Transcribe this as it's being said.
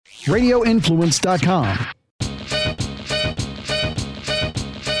radioinfluence.com.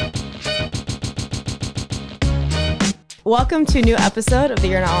 Welcome to a new episode of the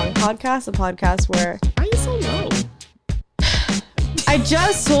You're Not Wrong podcast, a podcast where... Why are you so low? I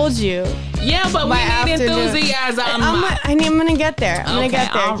just told you. Yeah, but we need enthusiasm. I'm gonna get there. I'm gonna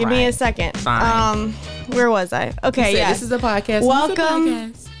get there. Give me a second. Fine. Where was I? Okay, yeah. This is a podcast.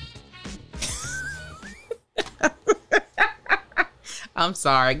 Welcome. I'm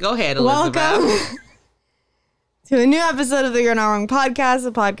sorry. Go ahead, Elizabeth. Welcome to a new episode of the You're Not Wrong podcast,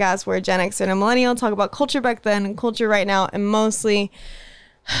 a podcast where Gen X and a millennial talk about culture back then and culture right now, and mostly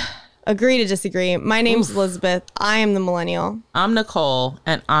agree to disagree. My name's Elizabeth. I am the millennial. I'm Nicole,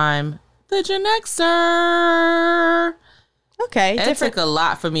 and I'm the Gen Xer. Okay, It took a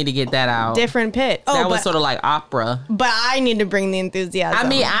lot for me to get that out. different pit. That was sort of like opera. But I need to bring the enthusiasm. I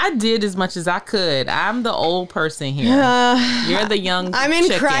mean, I did as much as I could. I'm the old person here. You're the young I'm in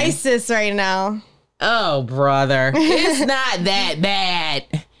chicken. crisis right now. Oh, brother. It's not that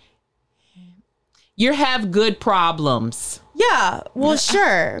bad. You have good problems. Yeah, well,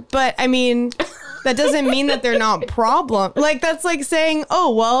 sure. But I mean, that doesn't mean that they're not problem. Like, that's like saying,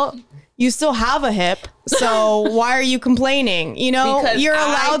 oh, well, you still have a hip, so why are you complaining? You know, Because you're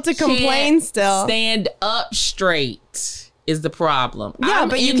allowed to complain can't still. Stand up straight is the problem. Yeah,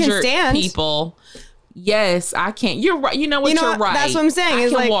 but you can injured, stand. People. Yes, I can't. You're right. You know what? You're right. That's what I'm saying. I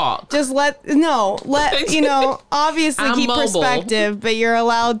is can like, walk. just obviously I'm keep mobile. perspective, but you're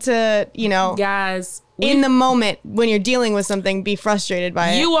allowed to, Guys, in the moment when you're dealing with something, be frustrated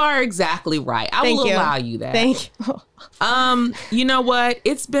by it. you are exactly right. I will allow you that. Thank you. You know what?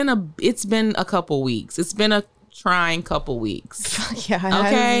 It's been a couple weeks. It's been a trying couple weeks. Yeah,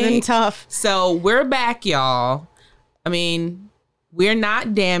 Okay. it's been tough. So we're back, y'all. I mean, we're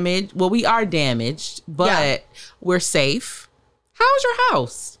not damaged. Well, we are damaged, but we're safe. How's your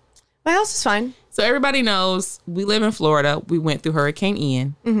house? My house is fine. So everybody knows we live in Florida. We went through Hurricane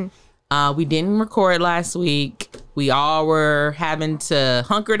Ian. Mm-hmm. We didn't record last week. We all were having to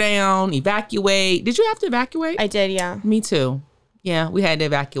hunker down, evacuate. Did you have to evacuate? I did, yeah. Me too. Yeah, we had to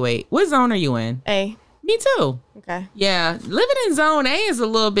evacuate. What zone are you in? A. Me too. Okay. Yeah, living in zone A is a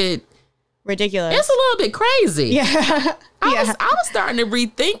little bit Ridiculous. It's a little bit crazy. Yeah. I was starting to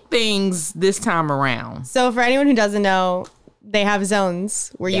rethink things this time around. So for anyone who doesn't know, they have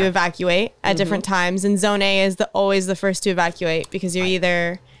zones where you evacuate at different times, and zone A is always the first to evacuate because you're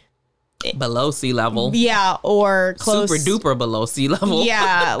either below sea level. Yeah, or close. Super duper below sea level.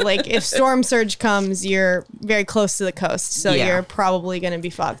 Yeah, like if storm surge comes, you're very close to the coast, so you're probably going to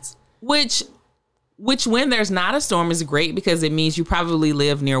be fucked. Which when there's not a storm is great because it means you probably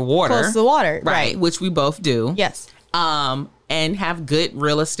live near water. Close to the water. Right. Which we both do. Yes. And have good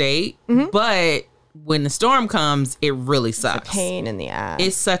real estate. Mm-hmm. But when the storm comes, it really sucks. It's a pain in the ass.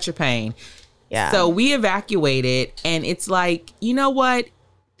 It's such a pain. Yeah. So we evacuated, and it's like, you know what?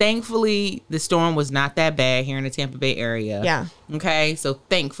 Thankfully, the storm was not that bad here in the Tampa Bay area. Yeah. Okay. So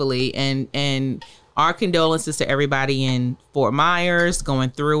thankfully, and our condolences to everybody in Fort Myers going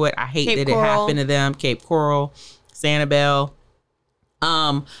through it. I hate Cape that Coral. it happened to them. Cape Coral, Sanibel.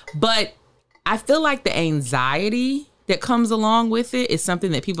 But I feel like the anxiety that comes along with it is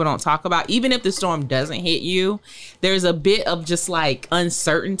something that people don't talk about. Even if the storm doesn't hit you, there's a bit of just like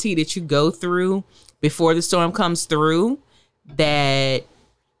uncertainty that you go through before the storm comes through that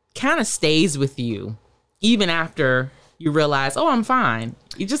kind of stays with you even after you realize, oh, I'm fine.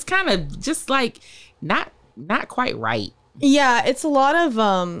 You just kind of just like not quite right. Yeah, it's a lot of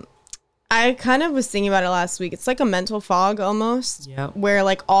I kind of was thinking about it last week. It's like a mental fog almost. Yep. Where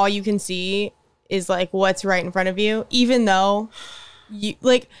like all you can see is like what's right in front of you, even though you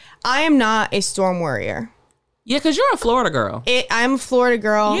like I am not a storm warrior. Yeah, because you're a Florida girl. I'm a Florida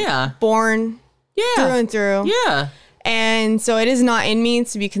girl. Yeah. Born through and through. Yeah. And so it is not in me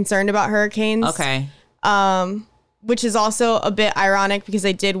to be concerned about hurricanes. Okay. Which is also a bit ironic because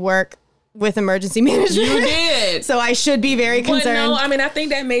I did work with emergency management. You did. So I should be very concerned. But no, I mean, I think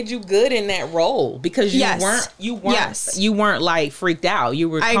that made you good in that role because you weren't like freaked out. You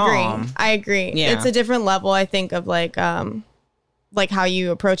were calm. I agree. Yeah. It's a different level, I think, of like how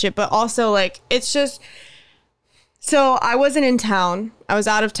you approach it, but also like it's just. So I wasn't in town. I was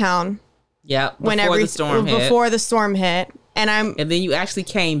out of town. Yeah. Before the storm hit. And then you actually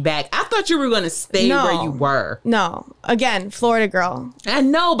came back. I thought you were going to stay where you were. No. Again, Florida girl. I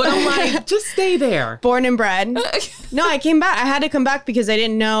know, but I'm like, just stay there. Born and bred. No, I came back. I had to come back because I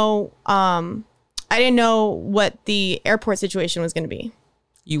didn't know what the airport situation was going to be.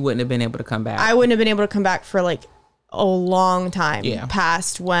 You wouldn't have been able to come back. I wouldn't have been able to come back for like a long time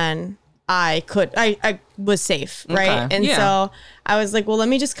past when I was safe, right? Okay. And so I was like, well, let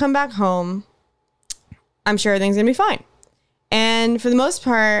me just come back home. I'm sure everything's gonna be fine. And for the most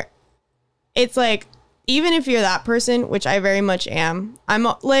part, it's like, even if you're that person, which I very much am, I'm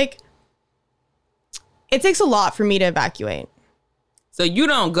like, it takes a lot for me to evacuate. So you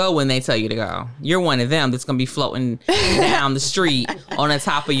don't go when they tell you to go. You're one of them that's going to be floating down the street on the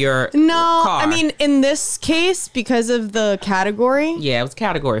top of your car. I mean, in this case, because of the category. Yeah, it was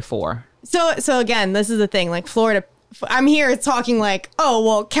category 4. So again, this is the thing. Like Florida, I'm here talking like, oh,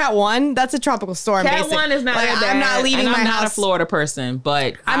 well, Cat 1, that's a tropical storm. Cat 1 is not that bad. I'm not leaving my house. I'm not a Florida person,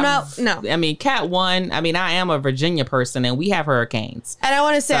 but no. I mean, Cat 1, I mean, I am a Virginia person and we have hurricanes. And I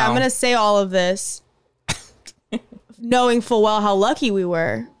want to say, I'm going to say all of this knowing full well how lucky we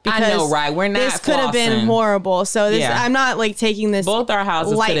were. I know, right? We're not This could have been horrible. So this, I'm not like taking this Both our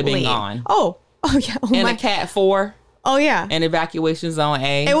houses lightly. could have been gone. Oh yeah. And a Cat 4. Oh yeah. And evacuation zone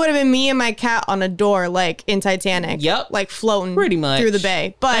A. It would have been me and my cat on a door, like in Titanic. Yep. Like floating pretty much through the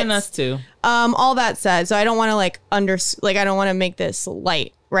bay. But and us too. All that said, so I don't want to I don't want to make this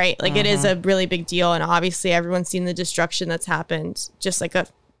light, right? Like it is a really big deal, and obviously everyone's seen the destruction that's happened just like a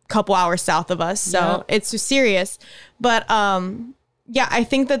couple hours south of us. So it's serious. But yeah, I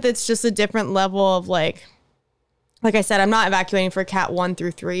think that it's just a different level of like I said, I'm not evacuating for Cat 1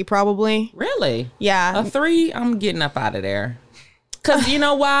 through 3 probably. Really? Yeah. A 3, I'm getting up out of there. Cause you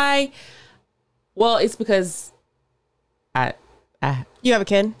know why? Well, it's because you have a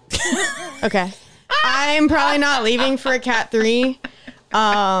kid? Okay. I'm probably not leaving for a Cat 3.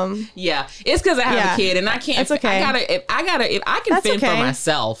 Yeah, it's because I have a kid and I can't. It's okay. If I can fend for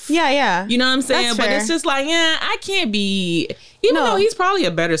myself. Yeah. You know what I'm saying? That's but fair. it's just like, I can't be. Even though he's probably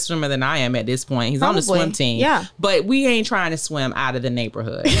a better swimmer than I am at this point. He's on the swim team. Yeah. But we ain't trying to swim out of the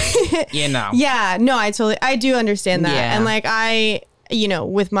neighborhood. You know. Yeah. No, I do understand that. Yeah. And like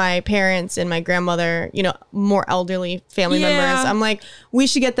with my parents and my grandmother, more elderly family members, I'm like, we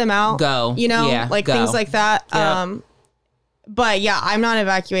should get them out. Go. Things like that. Yep. But yeah, I'm not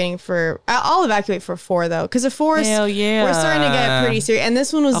evacuating I'll evacuate for 4 though. Cause a 4 is, hell yeah, we're starting to get pretty serious. And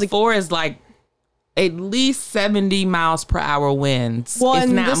this one was a 4 is like at least 70 miles per hour winds. Well, if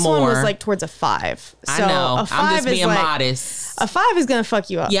and not this more. one was like towards a 5. So I know. A 5 I'm just is being like, modest. A 5 is going to fuck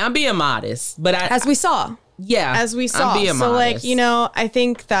you up. Yeah, I'm being modest. But as we saw. Yeah. As we saw. I'm being so modest. like, I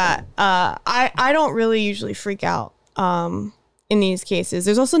think that I don't really usually freak out in these cases.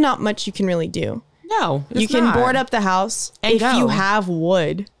 There's also not much you can really do. No, you can board up the house and if you have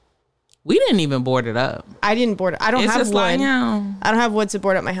wood. We didn't even board it up. I didn't board it. I don't have wood. Like, I don't have wood to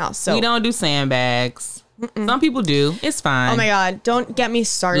board up my house. So we don't do sandbags. Some people do. It's fine. Oh my God. Don't get me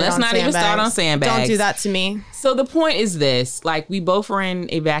started Let's on not sandbags. even start on sandbags. Don't do that to me. So the point is this. Like, we both were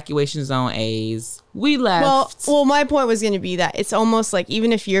in evacuation zone A's. We left. Well, my point was going to be that it's almost like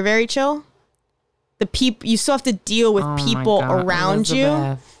even if you're very chill, you still have to deal with people around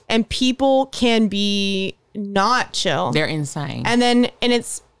you. And people can be not chill. They're insane. And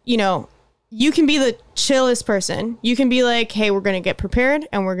it's, you can be the chillest person. You can be like, hey, we're going to get prepared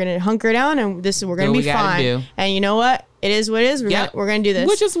and we're going to hunker down and we're going to be fine. And you know what? It is what it is. We're going to do this.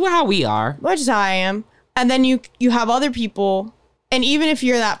 Which is how we are. Which is how I am. And then you have other people. And even if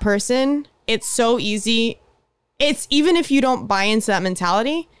you're that person, it's so easy. It's even if you don't buy into that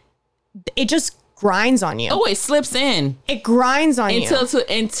mentality, it just grinds on you. Oh, it slips in. It grinds on you.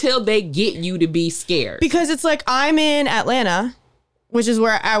 Until they get you to be scared. Because it's like I'm in Atlanta, which is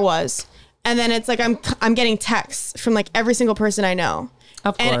where I was. And then it's like I'm getting texts from like every single person I know.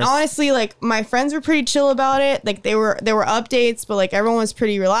 Of course. And honestly, like my friends were pretty chill about it. Like there were updates, but like everyone was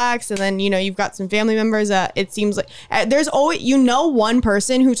pretty relaxed. And then, you've got some family members that it seems like there's always, one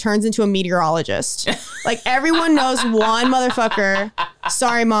person who turns into a meteorologist. Like everyone knows one motherfucker.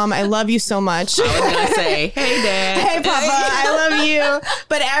 Sorry, Mom. I love you so much. I was going to say, hey, Dad. Hey, Papa. I love you.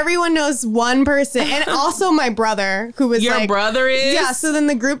 But everyone knows one person. And also my brother who was Your brother is? Yeah. So then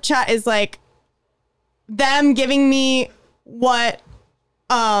the group chat is like them giving me what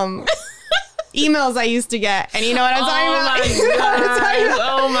emails I used to get, and you know what I'm talking about?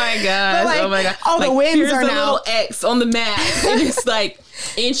 Oh my god! Like, oh my god! Oh, the winds here's are a now. Little X on the map, and it's like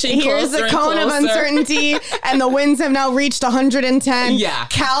inching Here's closer the cone and of closer. uncertainty, and the winds have now reached 110. Yeah,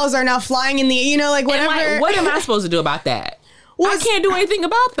 cows are now flying in the, like whatever. And like, what am I supposed to do about that? Well, I can't do anything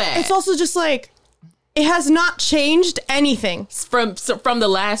about that. It's also just like it has not changed anything from the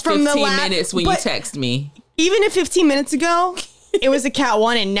last 15 minutes when you text me. Even if 15 minutes ago. It was a Cat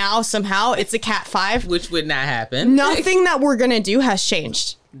 1 and now somehow it's a Cat 5. Which would not happen. Nothing that we're going to do has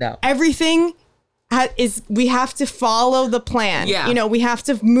changed. No. Everything we have to follow the plan. Yeah. We have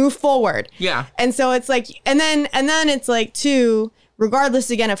to move forward. Yeah. And so it's like, and then it's like too, regardless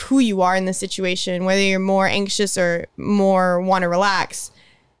again of who you are in the situation, whether you're more anxious or more want to relax,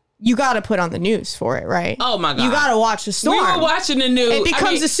 you got to put on the news for it, right? Oh my God. You got to watch the storm. We were watching the news. It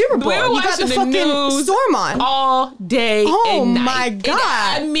becomes a Super Bowl. We were You got the fucking news storm on all day Oh and night. my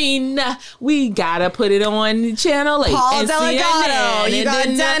God. And I mean, we got to put it on Channel 8 Paul and Delgado, CNN, you got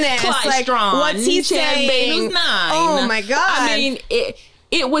and then Dennis. Clyde Like, Strong, what's he Chad saying? Bates 9. Oh my God. I mean,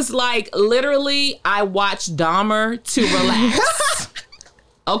 it was like literally I watched Dahmer to relax.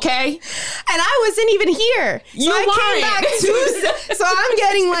 Okay, and I wasn't even here. So You I came weren't. back Tuesday. So I'm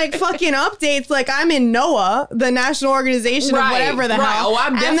getting like fucking updates. Like I'm in NOAA, the national organization of whatever the hell. Oh,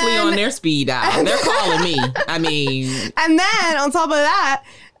 I'm And definitely then- on their speed dial. They're calling me. I mean, And then on top of that,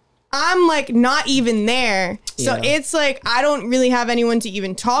 I'm like not even there. So Yeah. it's like I don't really have anyone to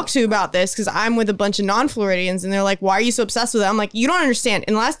even talk to about this because I'm with a bunch of non-Floridians and they're like, why are you so obsessed with it? I'm like, you don't understand.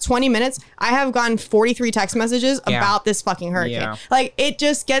 In the last 20 minutes, I have gotten 43 text messages Yeah. about this fucking hurricane. Yeah. Like it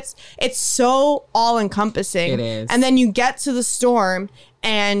just gets, it's so all encompassing. It is. And then you get to the storm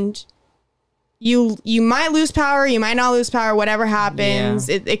and you might lose power, you might not lose power, whatever happens.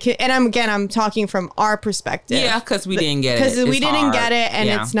 Yeah. It can, and I'm talking from our perspective. yeah, because we didn't get it. Because we It's didn't hard. get it, and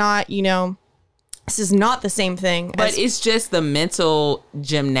Yeah. it's not, this is not the same thing. But as- it's just the mental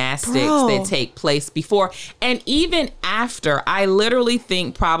gymnastics Bro. that take place before and even after. I literally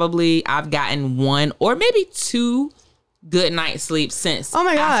think probably I've gotten 1 or maybe 2 good night sleep since Oh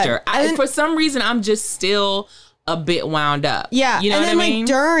my God. after. And then- For some reason, I'm just still a bit wound up. yeah, You know and what then I mean? like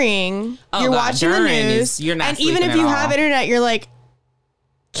during, Oh, you're God, watching the during news, is- you're not and even sleeping if at you all. have internet, you're like,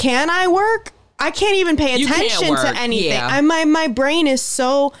 can I work? I can't even pay You can't attention work, to anything. yeah. My brain is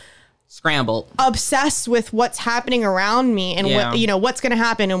so Scrambled. obsessed with what's happening around me and Yeah. what's going to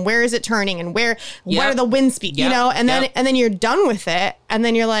happen and where is it turning and what Yep. are the wind speed, Yep. and then Yep. and then you're done with it, and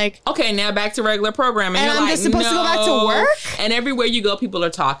then you're like, Okay, now back to regular programming. And You're I'm like, just supposed to go back to no. work? And everywhere you go, people are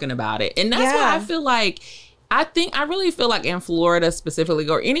talking about it. And that's why Yeah. I feel like, I really feel like in Florida specifically,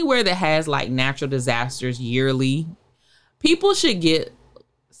 or anywhere that has like natural disasters yearly, people should get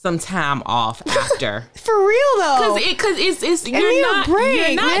some time off after. for real though. Because it's me a you're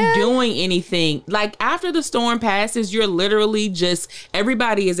break, not man. doing anything. Like after the storm passes, you're literally just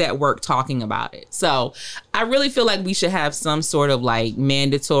everybody is at work talking about it. So I really feel like we should have some sort of like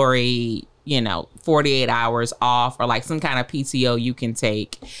mandatory, 48 hours off or like some kind of PTO you can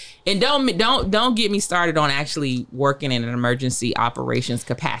take. And don't get me started on actually working in an emergency operations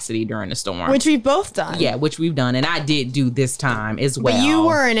capacity during the storm. Which we've both done. Yeah, which we've done, and I did do this time as well. But you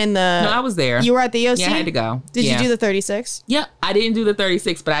weren't in the. No, I was there. You were at the EOC? Yeah, I had to go. Did Yeah. you do the 36? Yep, I didn't do the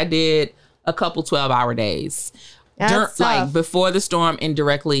 36, but I did a couple 12-hour days. That's Like tough. before the storm and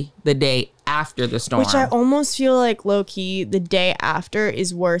directly the day after the storm. Which I almost feel like low key the day after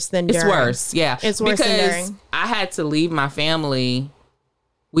is worse than It's during. worse, yeah. It's worse than because during. I had to leave my family.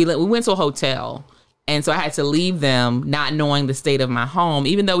 We went to a hotel, and so I had to leave them not knowing the state of my home.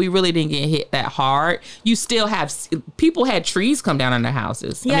 Even though we really didn't get hit that hard, you still have people had trees come down on their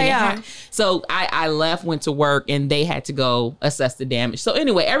houses. Yeah. So I left, went to work, and they had to go assess the damage. So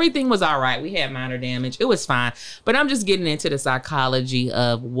anyway, everything was all right. We had minor damage. It was fine. But I'm just getting into the psychology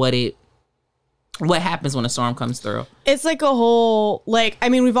of what happens when a storm comes through. It's like a whole,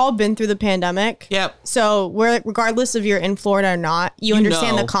 we've all been through the pandemic. Yep. So regardless if you're in Florida or not, you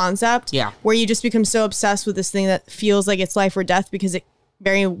understand know. the concept. Yeah. Where you just become so obsessed with this thing that feels like it's life or death because it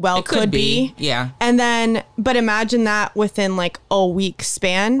very well It could be. be. Yeah. And then, but imagine that within like a week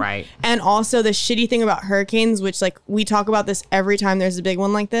span. Right. And also the shitty thing about hurricanes, which like we talk about this every time there's a big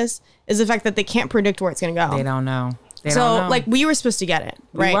one like this, is the fact that they can't predict where it's going to go. They don't know. They So don't know. like we were supposed to get it,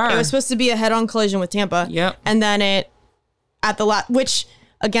 right? were. It was supposed to be a head-on collision with Tampa. Yep. And then it at the which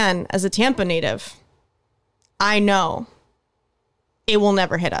again, as a Tampa native, I know it will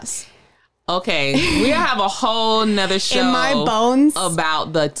never hit us. Okay, we have a whole nother show In my bones.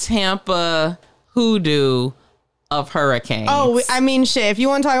 about the Tampa hoodoo of hurricanes. Oh, I mean, shit. If you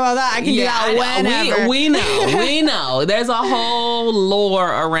want to talk about that, I can do that whenever. We know. There's a whole lore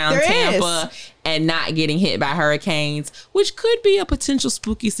around There Tampa and not getting hit by hurricanes, which could be a potential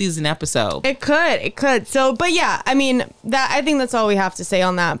spooky season episode. It could. So, but yeah, I mean, I think that's all we have to say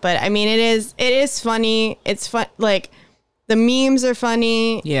on that. But I mean, it is funny. It's fun. Like the memes are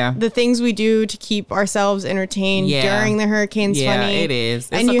funny. Yeah. The things we do to keep ourselves entertained during the hurricanes funny. Yeah, it is.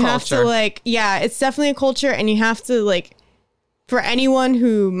 It's and a you culture. have to it's definitely a culture, and you have to for anyone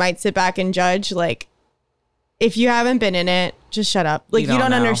who might sit back and judge, if you haven't been in it, just shut up. You don't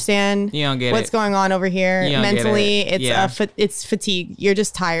don't know. understand You don't get what's it. going on over here. You don't get Mentally, it. it's Yeah. it's fatigue. You're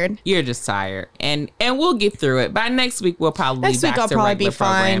just tired. You're just tired, and we'll get through it. By next week, we'll probably Next be week back I'll to probably regular be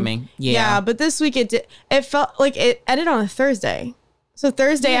fine. programming. Yeah, but this week it felt like it ended on a Thursday. So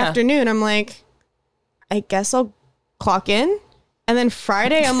Thursday afternoon, I'm like, I guess I'll clock in. And then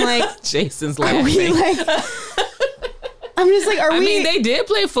Friday, I'm like, Jason's are laughing. we like, I'm just like, are we? I mean, they did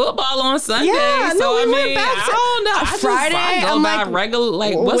play football on Sunday. Yeah, so no, we I went mean, back to- I don't know. Friday, I go I'm by like, regular,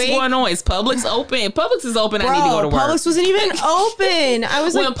 like, what's wait. going on? Is Publix open? If Publix is open, I need to go to work. Publix wasn't even open. I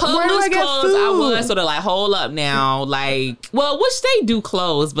was When like, where do I Publix get closed, food? I was sort of like, hold up now. Like, well, which they do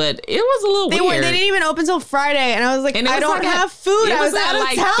close, but it was a little They weird. didn't even open till Friday. And I was like, And it I was don't like have food. It I was out at of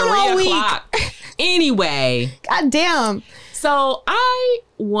like town 3 all week. o'clock. Anyway. God damn. So I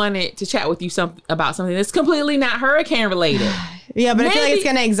wanted to chat with you about something that's completely not hurricane related. Yeah, but I feel like it's Maybe-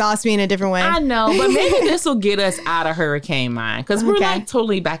 going to exhaust me in a different way. I know, but maybe this will get us out of hurricane mind because we're Okay. like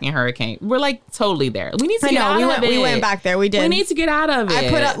totally back in hurricane. We're like totally there. We need to I get know. out of it. We went back there. We did. We need to get out of it. I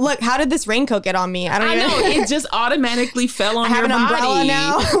put up, look, how did this raincoat get on me? I don't I even know it just automatically fell on I have your an body. umbrella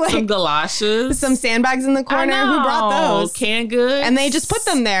now, like, some galoshes, some sandbags in the corner. I know. Who brought those? Canned goods, And they just put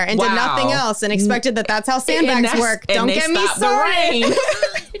them there and did Wow. nothing else and expected that that's how And sandbags that's- work. and Don't they get me stopped the started. rain.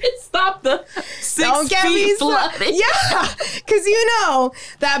 It stopped the 6 Don't get feet me flooding. started. Yeah, because you know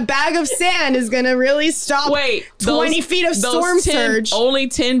that bag of sand is going to really stop Wait, 20 feet of storm surge. Only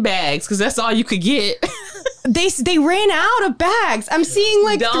 10 bags because that's all you could get. They ran out of bags. I'm seeing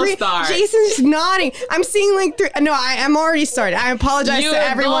like Don't 3. start. Jason's nodding. I'm seeing like 3. No, I'm already started. I apologize You're to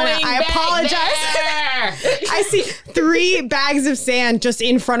everyone. going I back apologize. there. I see 3 bags of sand just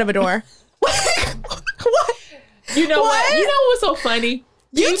in front of a door. What? You know what? What? You know what's so funny?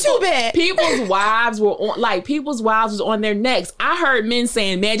 YouTube it. People's wives were on, like, people's wives was on their necks. I heard men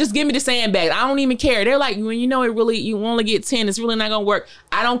saying, "Man, just give me the sandbag. I don't even care." They're like, "When you know it really, you only get 10. It's really not gonna work.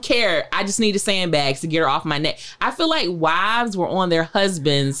 I don't care. I just need the sandbags to get her off my neck." I feel like wives were on their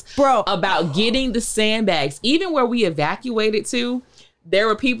husbands, Bro. about getting the sandbags. Even where we evacuated to, there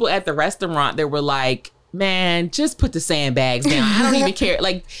were people at the restaurant that were like, "Man, just put the sandbags down. I don't even care."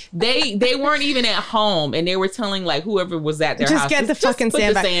 Like they weren't even at home, and they were telling like whoever was at their Just house, get the fucking put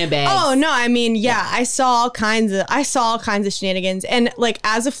sandbag. the sandbags. Oh no, I mean, yeah, I saw all kinds of shenanigans. And like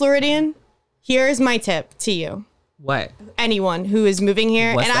as a Floridian, here's my tip to you. What? Anyone who is moving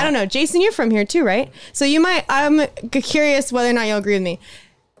here, What's and I that? don't know, Jason, you're from here too, right? So you might. I'm curious whether or not you'll agree with me.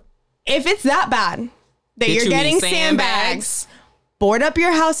 If it's that bad that That you're you need getting sandbags? sandbags, board up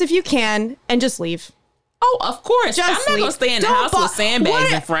your house if you can, and just leave. Oh, of course. Just I'm not gonna leave. stay in the Don't house with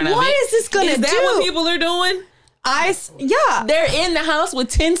sandbags in front of what it. is this gonna Is that do? what people are doing? Yeah. They're in the house with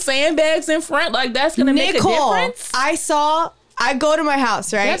 10 sandbags in front. Like that's gonna make a difference. I go to my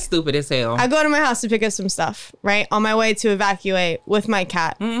house, right? That's stupid as hell. I go to my house to pick up some stuff, right? On my way to evacuate with my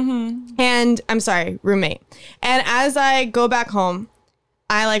cat. Mm-hmm. And I'm sorry, roommate. And as I go back home,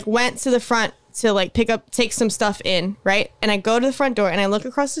 I like went to the front to like take some stuff in, right? And I go to the front door and I look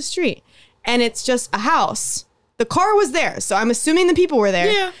across the street and it's just a house. The car was there, so I'm assuming the people were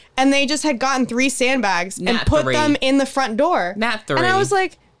there. Yeah. And they just had gotten 3 sandbags and Not put 3. them in the front door. Not 3. And I was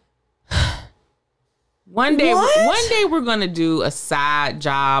like, One day What? we're gonna do a side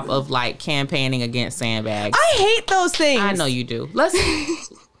job of like campaigning against sandbags. I hate those things. I know you do. Let's,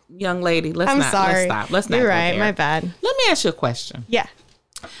 young lady. Let's I'm not. sorry. Let's stop. Let's not. You're go right. there. My bad. Let me ask you a question. Yeah.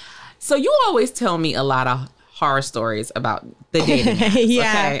 So you always tell me a lot of horror stories about the dating apps,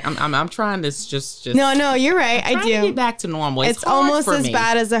 Yeah. okay? I'm trying to just No, you're right. I trying to get do. back to normal. It's hard almost for as me.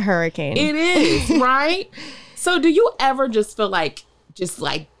 bad as a hurricane. It is, right? So do you ever just feel like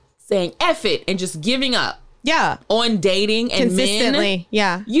saying F it and just giving up Yeah. on dating and Consistently. men?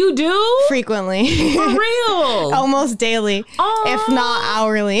 Yeah. You do? Frequently. For real? Almost daily. Oh. If not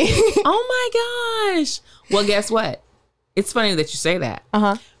hourly. Oh my gosh. Well, guess what? It's funny that you say that.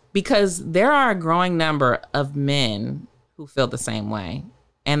 Uh-huh. Because there are a growing number of men who feel the same way.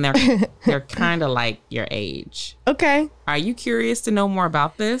 And they're kind of like your age. Okay. Are you curious to know more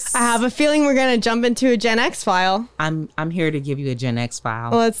about this? I have a feeling we're going to jump into a Gen X file. I'm here to give you a Gen X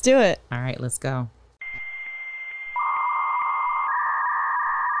file. Well, let's do it. All right, let's go.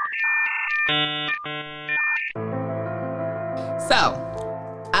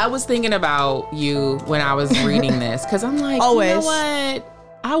 So, I was thinking about you when I was reading this because I'm like, Always. you know what?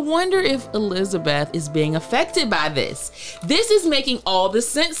 I wonder if Elizabeth is being affected by this. This is making all the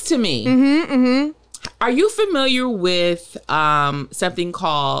sense to me. Mm-hmm. Are you familiar with something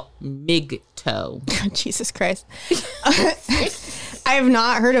called MGTOW? Jesus Christ. I have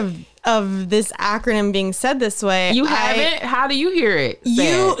not heard of this acronym being said this way. You haven't? How do you hear it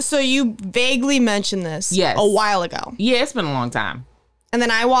said? So you vaguely mentioned this Yes. a while ago. Yeah, it's been a long time. And then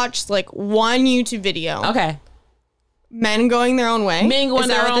I watched like one YouTube video. Okay. Men going their own way. Men going Is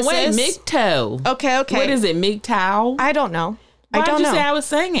that their what own way. this is? MGTOW. Okay. What is it? MGTOW? I don't know. Why'd don't you know. say I was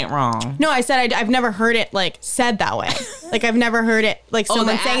saying it wrong? No, I said I've never heard it like said that way. Like I've never heard it like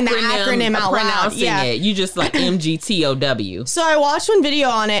someone saying the acronym out loud. Pronouncing it. You just like MGTOW. So I watched one video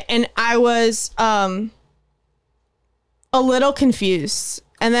on it and I was a little confused.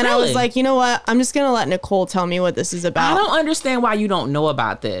 And then I was like, you know what? I'm just going to let Nicole tell me what this is about. I don't understand why you don't know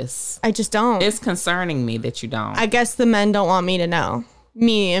about this. I just don't. It's concerning me that you don't. I guess the men don't want me to know.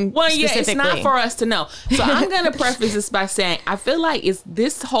 Me and specifically. It's not for us to know. So I'm going to preface this by saying I feel like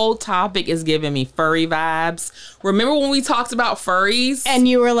this whole topic is giving me furry vibes. Remember when we talked about furries? And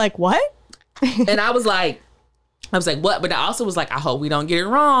you were like, what? And I was like, what? But I also was like, I hope we don't get it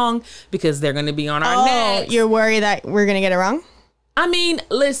wrong because they're going to be on our necks. You're worried that we're going to get it wrong? I mean,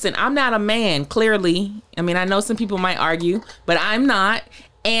 listen, I'm not a man, clearly. I mean, I know some people might argue, but I'm not.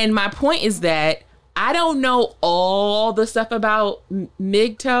 And my point is that I don't know all the stuff about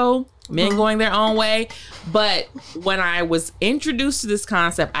MGTOW, men going their own way. But when I was introduced to this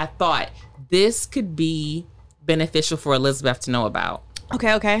concept, I thought this could be beneficial for Elizabeth to know about.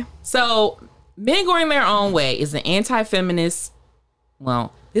 Okay. So men going their own way is an anti-feminist.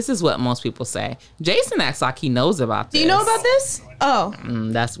 Well, this is what most people say. Jason acts like he knows about this. Do you know about this? Oh.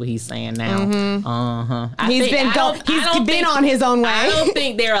 That's what he's saying now. Mm-hmm. He's been on his own way. I don't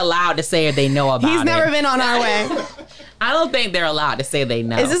think they're allowed to say they know about it. He's never been on our way. I don't think they're allowed to say they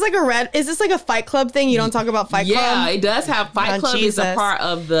know. Is this like a Fight Club thing? You don't talk about Fight Club? Yeah, it does have Fight Club is a part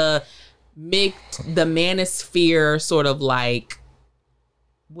of the manosphere, sort of like,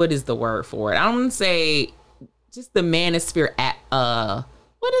 what is the word for it? I don't want to say just the manosphere at what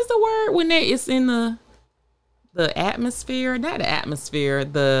is the word when it's in the atmosphere? Not the atmosphere,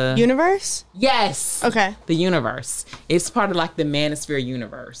 the universe? Yes. Okay. The universe. It's part of like the manosphere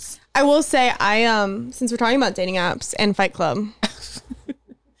universe. I will say since we're talking about dating apps and Fight Club.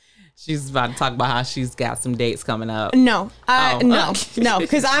 She's about to talk about how she's got some dates coming up. No,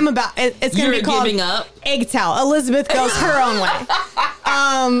 because I'm about it's gonna be called giving up. Eggtail. Elizabeth goes her own way.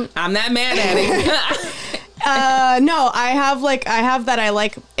 I'm not mad at it. No, I have that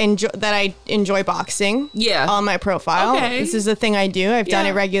I enjoy boxing. Yeah. On my profile. Okay. This is a thing I do. I've done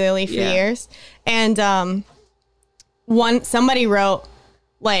it regularly for years. And somebody wrote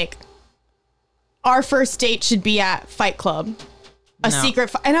like our first date should be at Fight Club. Secret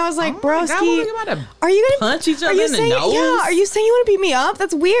fight. And I was like, broski, are you gonna punch each other in the nose? Yeah, are you saying you want to beat me up?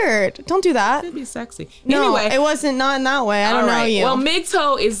 That's weird. Don't do that. It'd be sexy. No, anyway, it wasn't not in that way. I don't know you. Well,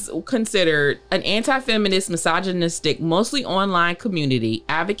 MGTOW is considered an anti-feminist, misogynistic, mostly online community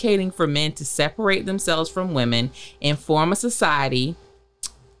advocating for men to separate themselves from women and form a society.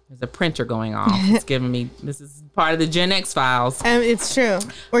 There's a printer going off. It's giving me, this is part of the Gen X files. It's true.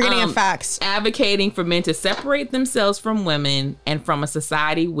 We're getting facts. Advocating for men to separate themselves from women and from a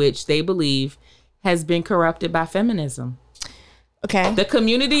society which they believe has been corrupted by feminism. Okay. The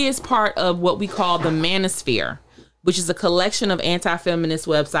community is part of what we call the manosphere, which is a collection of anti-feminist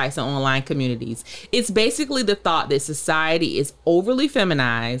websites and online communities. It's basically the thought that society is overly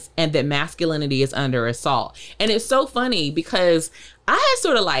feminized and that masculinity is under assault. And it's so funny because I had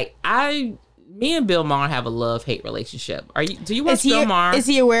sort of like, me and Bill Maher have a love-hate relationship. Do you watch Bill Maher? Is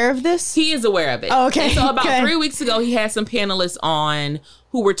he aware of this? He is aware of it. Oh, okay. And so about 3 weeks ago, he had some panelists on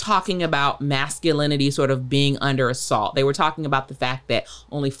who were talking about masculinity sort of being under assault. They were talking about the fact that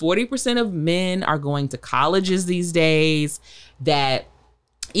only 40% of men are going to colleges these days, that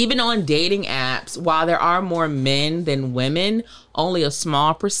even on dating apps, while there are more men than women, only a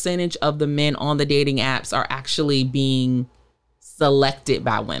small percentage of the men on the dating apps are actually being selected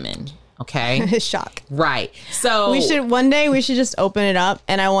by women. Okay. Shock. Right. So one day we should just open it up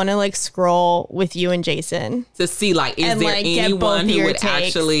and I want to like scroll with you and Jason to see like, is there anyone who would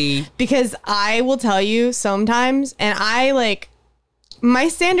actually, because I will tell you sometimes, and I like, my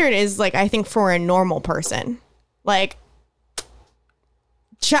standard is like, I think for a normal person, like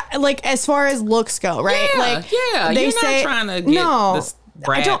as far as looks go, right? Yeah, like, they you're say, not trying to get this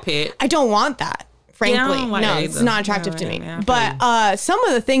Brad Pitt. I don't want that. Frankly, no, it's not attractive to me. But some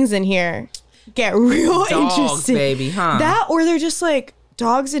of the things in here get real interesting, baby, huh? That, or they're just like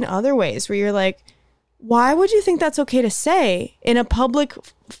dogs in other ways, where you're like, why would you think that's okay to say in a public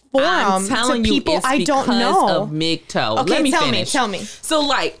forum? I'm telling you, people I don't know. Of MGTOW. Okay, Let me tell finish. me. So,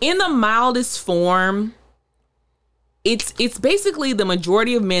 like in the mildest form, it's basically the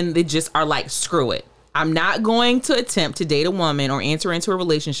majority of men that just are like, screw it. I'm not going to attempt to date a woman or enter into a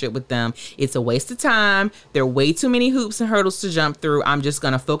relationship with them. It's a waste of time. There are way too many hoops and hurdles to jump through. I'm just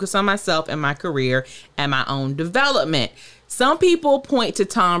going to focus on myself and my career and my own development. Some people point to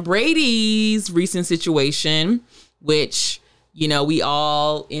Tom Brady's recent situation, which, you know, we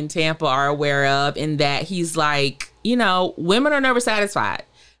all in Tampa are aware of, in that he's like women are never satisfied.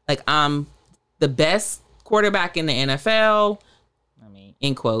 Like, I'm the best quarterback in the NFL, I mean,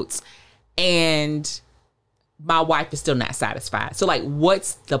 in quotes, and my wife is still not satisfied. So, like,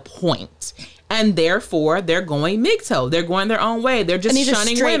 what's the point? And therefore, they're going MGTOW. They're going their own way. They're just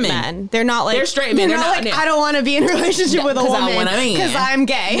shunning women. Men. They're not like... They're straight men. They're not like, I don't want to be in a relationship with a woman I want a man. because I'm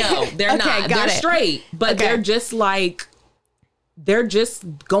gay. No, they're not. They're straight. But they're just like... They're just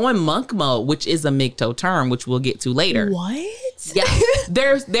going monk mode, which is a MGTOW term, which we'll get to later. What? Yeah.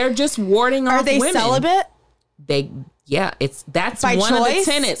 They're just warding off women. Are they celibate? That's by one choice? Of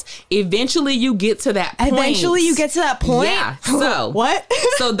the tenets. Eventually you get to that point. Yeah. So what?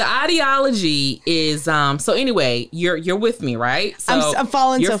 So the ideology is so anyway, you're with me, right? So I'm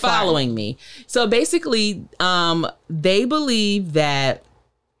following you're so far. following me. So basically, they believe that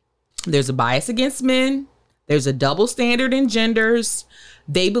there's a bias against men, there's a double standard in genders.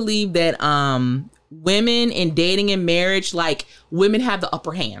 They believe that women in dating and marriage, like, women have the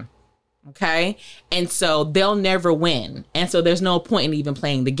upper hand. Okay. And so they'll never win. And so there's no point in even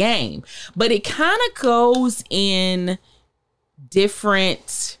playing the game. But it kind of goes in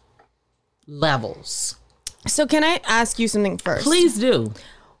different levels. So can I ask you something first? Please do.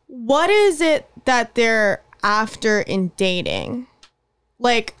 What is it that they're after in dating?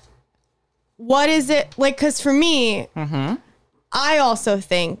 Like, what is it? Like, because for me, I also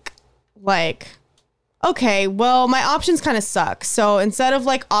think, like, okay, well, my options kind of suck. So instead of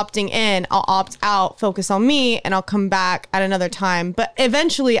like opting in, I'll opt out, focus on me, and I'll come back at another time. But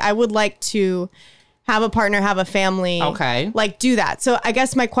eventually I would like to have a partner, have a family. Okay. Like, do that. So I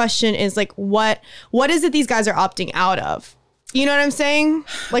guess my question is, like, what is it these guys are opting out of? You know what I'm saying?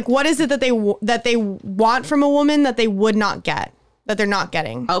 Like, what is it that they want from a woman that they would not get, that they're not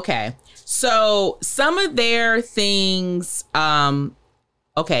getting? Okay. So some of their things,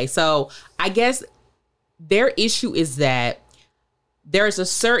 okay, so I guess their issue is that there's a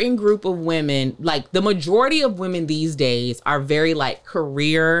certain group of women, like the majority of women these days are very like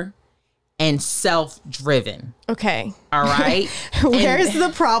career and self-driven. Okay. All right. Where's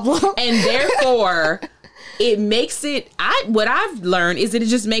the problem? And therefore it makes it, what I've learned is that it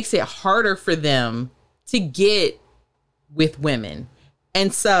just makes it harder for them to get with women.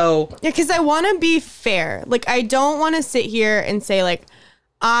 And so, yeah, because I want to be fair. Like, I don't want to sit here and say, like,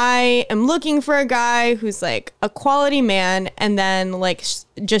 I am looking for a guy who's like a quality man and then like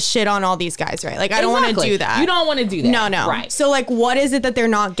just shit on all these guys, right? Like, I don't want to do that. You don't want to do that. No. Right. So, like, what is it that they're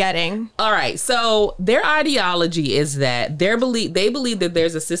not getting? All right. So their ideology is that they believe that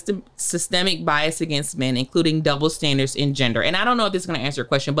there's a systemic bias against men, including double standards in gender. And I don't know if this is going to answer your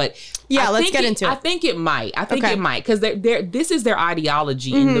question, but yeah, let's get into it. I think it might. It might, because this is their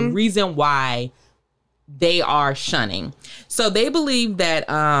ideology and the reason why they are shunning. So they believe that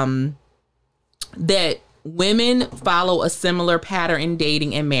that women follow a similar pattern in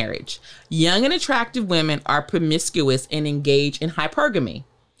dating and marriage. Young and attractive women are promiscuous and engage in hypergamy.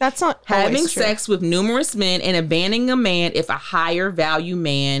 That's not having true. Sex with numerous men and abandoning a man if a higher value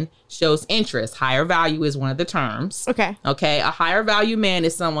man shows interest. Higher value is one of the terms. Okay. A higher value man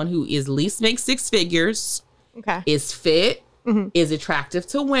is someone who is at least makes six figures. Okay. Is fit. Is attractive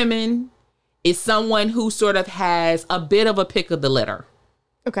to women. Is someone who sort of has a bit of a pick of the litter.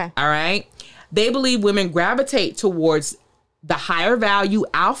 Okay. All right. They believe women gravitate towards the higher value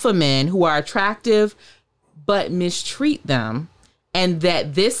alpha men who are attractive but mistreat them. And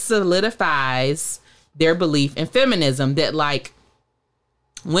that this solidifies their belief in feminism, that like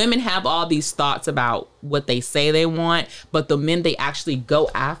women have all these thoughts about what they say they want, but the men they actually go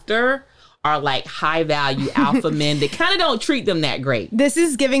after are like high value alpha men that kind of don't treat them that great. This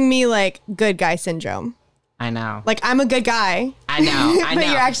is giving me like good guy syndrome. I know. Like, I'm a good guy. I know. But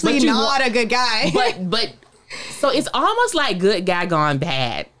you're actually not a good guy. But so it's almost like good guy gone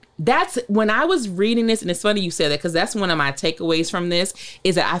bad. That's when I was reading this, and it's funny you said that, because that's one of my takeaways from this,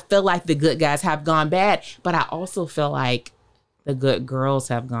 is that I feel like the good guys have gone bad, but I also feel like the good girls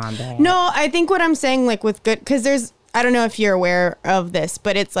have gone bad. No, I think what I'm saying, like, with good, because there's, I don't know if you're aware of this,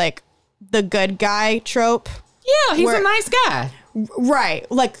 but it's like the good guy trope. Yeah, he's a nice guy. Right.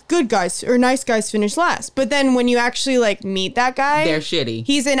 Like, good guys or nice guys finish last. But then when you actually like meet that guy, they're shitty.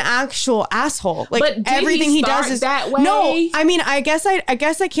 He's an actual asshole. Like, but everything he does is that way. No, I mean, I guess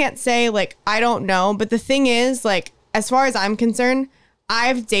I can't say, like, I don't know. But the thing is, like, as far as I'm concerned,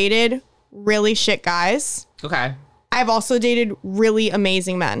 I've dated really shit guys. Okay. I've also dated really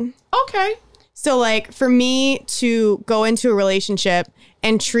amazing men. Okay. So, like, for me to go into a relationship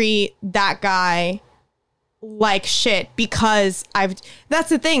and treat that guy like shit, because that's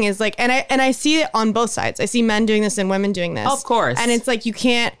the thing, is like, and I see it on both sides. I see men doing this and women doing this. Of course. And it's like, you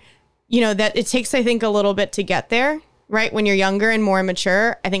can't you know, that it takes, I think, a little bit to get there, right? When you're younger and more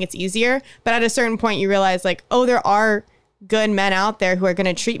immature, I think it's easier. But at a certain point, you realize like, oh, there are good men out there who are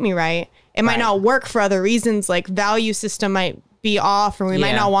going to treat me right. It might not work for other reasons, like value system might be off, or we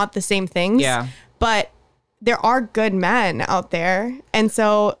might not want the same things. Yeah. But there are good men out there. And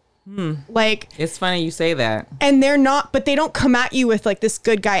so like, it's funny you say that. And they're not, but they don't come at you with like this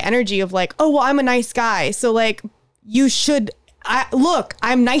good guy energy of like, oh, well, I'm a nice guy, so like you should look,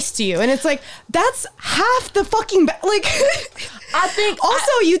 I'm nice to you. And it's like, that's half the fucking like I think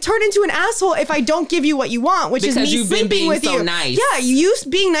also you turn into an asshole if I don't give you what you want, which is me you've been sleeping being with so you. nice. Yeah, you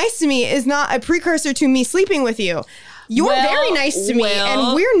being nice to me is not a precursor to me sleeping with you. You're very nice to me,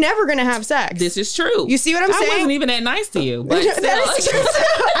 and we're never gonna have sex. This is true. You see what I'm saying? I wasn't even that nice to you, but that is true,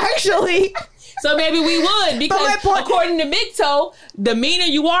 actually. So maybe we would, because according to Big Toe, the meaner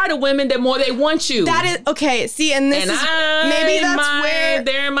you are to women, the more they want you. That is okay. See, and this is maybe that's where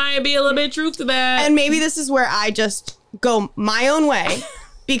there might be a little bit of truth to that. And maybe this is where I just go my own way,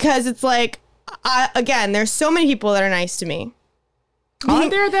 because it's like, again, there's so many people that are nice to me. Are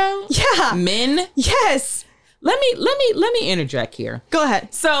there though? Yeah, men. Yes. Let me interject here. Go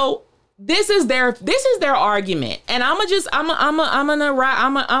ahead. So this is their argument, and I'm gonna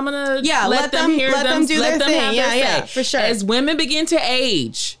let them hear them do their thing. Yeah, for sure. As women begin to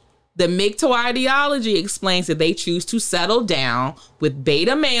age, the MGTOW ideology explains that they choose to settle down with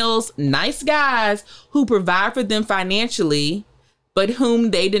beta males, nice guys who provide for them financially, but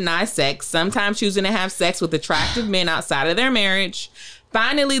whom they deny sex, sometimes choosing to have sex with attractive men outside of their marriage.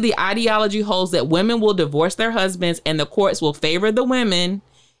 Finally, the ideology holds that women will divorce their husbands and the courts will favor the women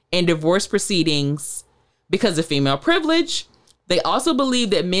in divorce proceedings because of female privilege. They also believe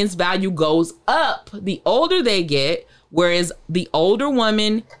that men's value goes up the older they get, whereas the older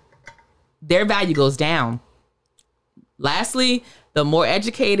woman, their value goes down. Lastly, the more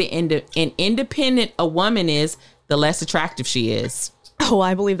educated and independent a woman is, the less attractive she is. Oh,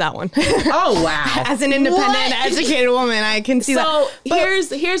 I believe that one. Oh, wow. As an independent, educated woman, I can see that. So here's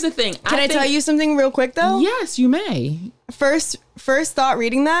the thing. Can I tell you something real quick, though? Yes, you may. First thought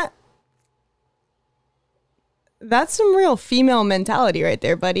reading that, that's some real female mentality right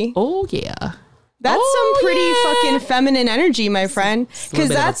there, buddy. Oh, yeah. That's some pretty fucking feminine energy, my friend. Because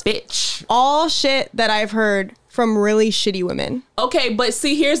that's bitch. All shit that I've heard from really shitty women. Okay, but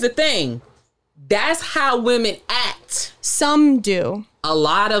see, here's the thing. That's how women act. Some do. A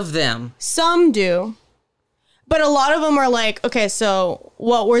lot of them. Some do. But a lot of them are like, okay, so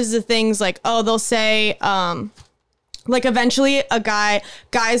what was the things like, oh, they'll say, like eventually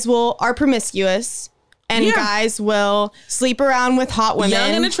guys are promiscuous and guys will sleep around with hot women.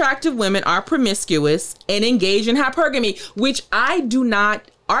 Young and attractive women are promiscuous and engage in hypergamy, which I do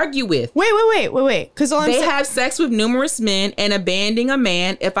not argue with. Wait. Because they have sex with numerous men and abandoning a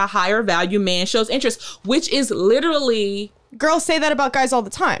man if a higher value man shows interest, which is literally... Girls say that about guys all the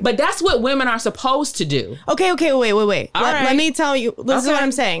time. But that's what women are supposed to do. Okay, wait. Let me tell you. This is what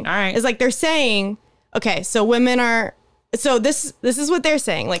I'm saying. All right. It's like they're saying, okay, so women are... So this is what they're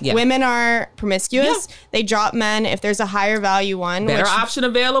saying. Like, women are promiscuous. Yeah. They drop men if there's a higher value one. Better option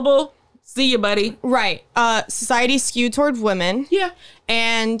available. See you, buddy. Right. Society's skewed toward women. Yeah.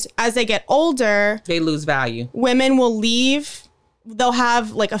 And as they get older... They lose value. Women will leave. They'll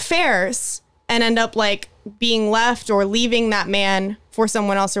have, like, affairs and end up, like, being left or leaving that man for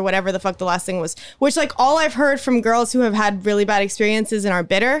someone else or whatever the fuck the last thing was. Which, like, all I've heard from girls who have had really bad experiences and are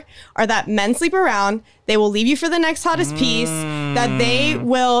bitter are that men sleep around, they will leave you for the next hottest piece, that they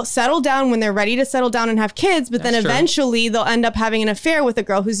will settle down when they're ready to settle down and have kids, but then eventually they'll end up having an affair with a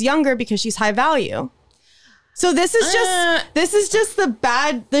girl who's younger because she's high value. So this is just the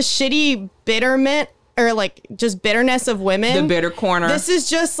shitty bitterment, or like just bitterness of women. The bitter corner. This is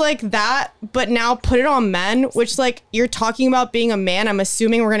just like that, but now put it on men, which, like, you're talking about being a man. I'm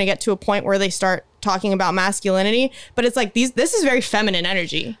assuming we're going to get to a point where they start talking about masculinity, but it's like this is very feminine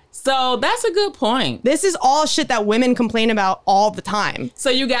energy. So that's a good point. This is all shit that women complain about all the time. So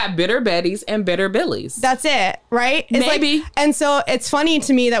you got bitter Bettys and bitter Billies. That's it, right? It's maybe. Like, and so it's funny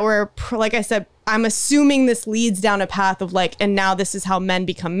to me that we're, like I said, I'm assuming this leads down a path of like, and now this is how men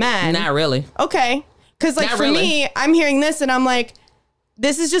become men. Not really. Okay. Because, like, for me, I'm hearing this and I'm like,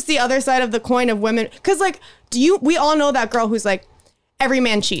 this is just the other side of the coin of women. Because, like, we all know that girl who's like, every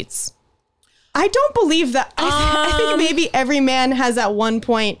man cheats. I don't believe that. I think maybe every man has at one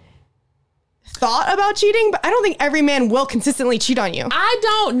point thought about cheating, but I don't think every man will consistently cheat on you. I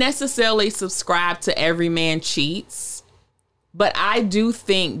don't necessarily subscribe to every man cheats, but I do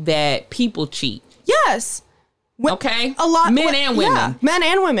think that people cheat. Yes. Okay? A lot. Men and women. Yeah, men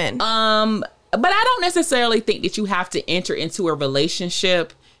and women. But I don't necessarily think that you have to enter into a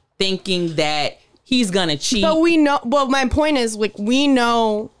relationship thinking that he's gonna cheat. But we know, well, my point is, like, we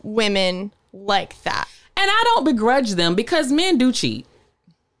know women like that. And I don't begrudge them because men do cheat.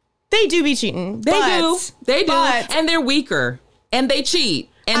 They do be cheating. They do. And they're weaker. And they cheat.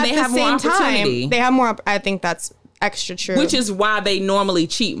 And they have more opportunity. They have more, I think that's extra true. Which is why they normally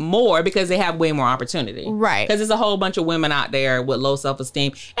cheat more, because they have way more opportunity. Right. Because there's a whole bunch of women out there with low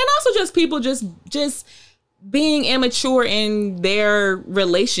self-esteem. And also just people just being immature in their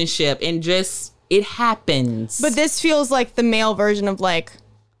relationship, and just, it happens. But this feels like the male version of like,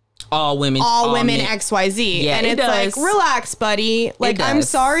 all women men. XYZ. Yeah, and it's like, relax, buddy. Like, does. I'm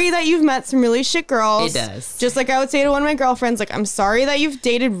sorry that you've met some really shit girls. It does. Just like I would say to one of my girlfriends, like, I'm sorry that you've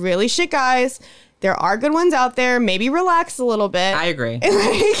dated really shit guys. There are good ones out there. Maybe relax a little bit. I agree.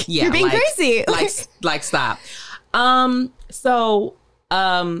 Like, yeah, you're being crazy. Like stop. One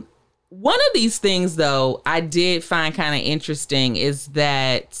of these things though, I did find kind of interesting is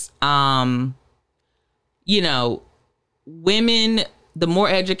that, women, the more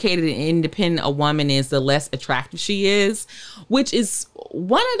educated and independent a woman is, the less attractive she is, which is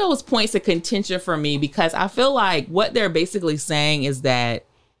one of those points of contention for me, because I feel like what they're basically saying is that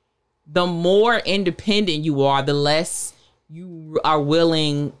the more independent you are, the less you are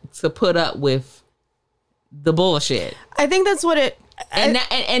willing to put up with the bullshit. I think that's what it...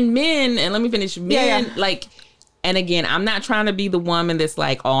 And men, and let me finish, men, like... And again, I'm not trying to be the woman that's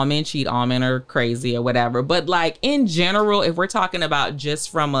like, all men cheat, all men are crazy or whatever. But like in general, if we're talking about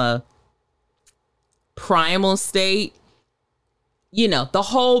just from a primal state, the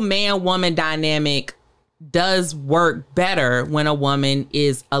whole man-woman dynamic does work better when a woman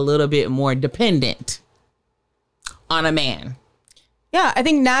is a little bit more dependent on a man. Yeah, I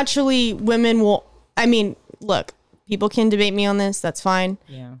think naturally women will, look, people can debate me on this. That's fine.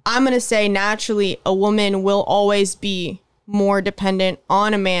 Yeah. I'm going to say naturally a woman will always be more dependent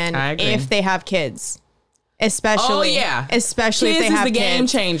on a man if they have kids. Especially kids if they have kids. Is the game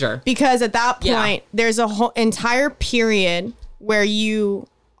changer. Because at that point, there's a whole entire period where you're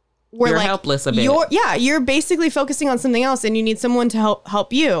like, helpless a bit. You're basically focusing on something else, and you need someone to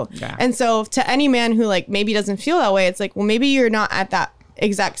help you. Yeah. And so to any man who like maybe doesn't feel that way, it's like, well, maybe you're not at that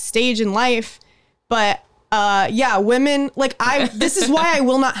exact stage in life, but women, like, this is why I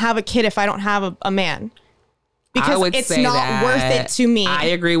will not have a kid if I don't have a man. Because it's not worth it to me. I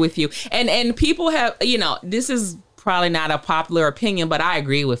agree with you. And people have, this is probably not a popular opinion, but I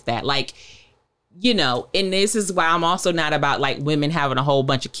agree with that. Like, and this is why I'm also not about like women having a whole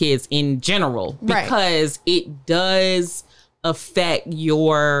bunch of kids in general, because it does affect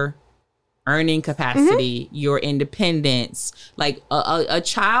your earning capacity, your independence. Like a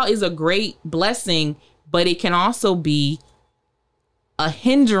child is a great blessing, but it can also be a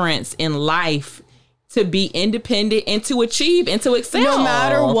hindrance in life to be independent and to achieve and to excel. No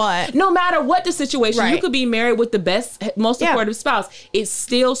matter what the situation. You could be married with the best, most supportive spouse. It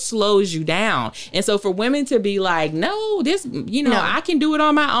still slows you down. And so for women to be like, no, this, I can do it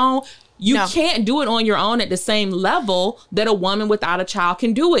on my own. You can't do it on your own at the same level that a woman without a child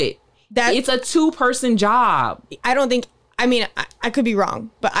can do it. It's a 2-person job. I don't think, I could be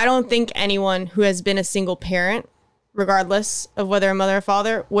wrong, but I don't think anyone who has been a single parent, regardless of whether a mother or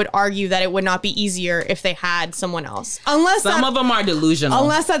father, would argue that it would not be easier if they had someone else. Unless some of them are delusional.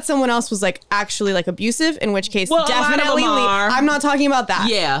 Unless that someone else was like actually like abusive, in which case definitely leave. I'm not talking about that.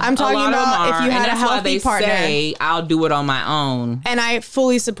 Yeah, I'm talking about if you had a healthy partner. Say, I'll do it on my own, and I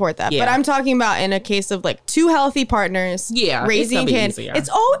fully support that. Yeah. But I'm talking about in a case of like 2 healthy partners, raising a kid. It's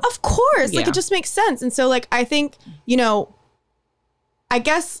of course, like it just makes sense. And so like I think I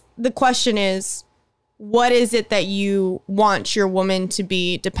guess the question is, what is it that you want your woman to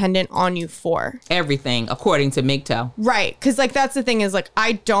be dependent on you for? Everything, according to MGTOW. Right. Because, like, that's the thing is, like,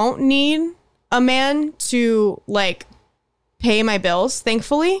 I don't need a man to, like, pay my bills,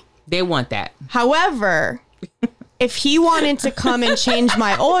 thankfully. They want that. However, if he wanted to come and change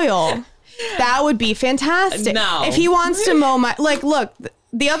my oil, that would be fantastic. No. If he wants to mow my... Like, look,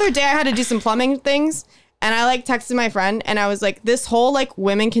 the other day I had to do some plumbing things. And I like texted my friend and I was like, this whole like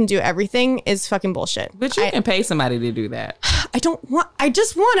women can do everything is fucking bullshit. But you can pay somebody to do that. I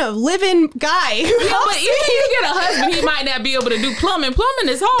just want a live-in guy. Yeah, but even if you get a husband, he might not be able to do plumbing.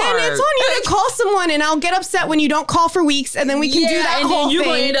 Plumbing is hard. Then it's on you to call someone, and I'll get upset when you don't call for weeks, and then we can do that and whole then you're thing.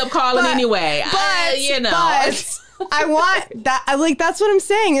 You're going to end up calling anyway. But I want that. Like, that's what I'm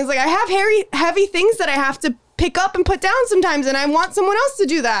saying is like, I have heavy things that I have to pick up and put down sometimes, and I want someone else to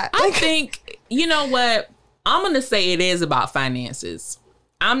do that. I think, you know what? I'm going to say it is about finances.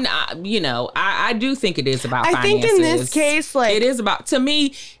 I'm not, I do think it is about finances. I think in this case, like, it is about, to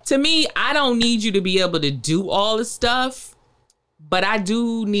me, I don't need you to be able to do all the stuff, but I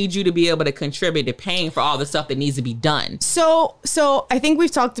do need you to be able to contribute to paying for all the stuff that needs to be done. So I think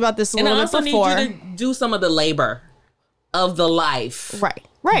we've talked about this a And I little also bit before. need you to do some of the labor of the life.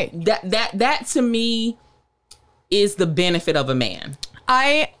 Right. That to me is the benefit of a man.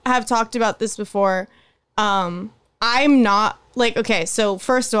 I have talked about this before. I'm not like, okay, so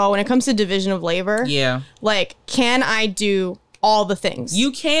first of all, when it comes to division of labor, Yeah. like, can I do all the things?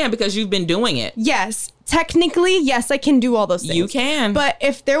 You can, because you've been doing it. Yes. Technically, yes, I can do all those things. You can. But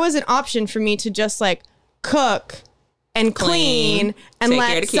if there was an option for me to just like cook and clean and take care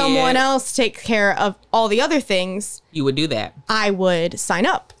of let the someone kid. else take care of all the other things, You would do that. I would sign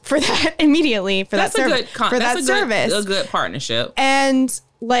up for that immediately for That's that a service. good service. A good partnership. And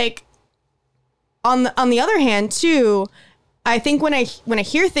like on the other hand too, I think when I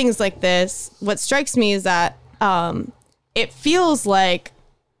hear things like this, what strikes me is that it feels like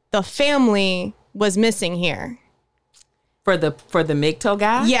the family was missing here. For the MGTOW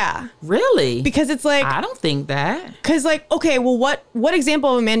guy? Yeah. Really? Because it's like, I don't think that. because like, okay, well, what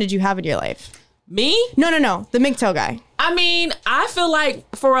example of a man did you have in your life? Me? No, the MGTOW guy. I mean, I feel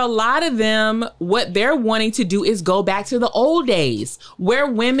like for a lot of them, what they're wanting to do is go back to the old days where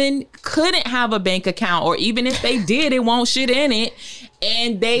women couldn't have a bank account, or even if they did, it won't shit in it.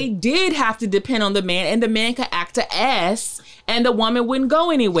 And they did have to depend on the man, and the man could act a ass and the woman wouldn't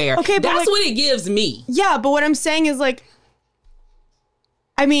go anywhere. Okay, but that's like, what it gives me. Yeah, but what I'm saying is like,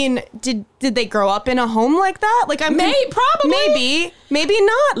 I mean, did they grow up in a home like that? Like, probably maybe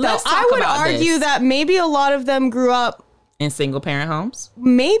not. Though Let's talk I would about argue this. that maybe a lot of them grew up, In single parent homes?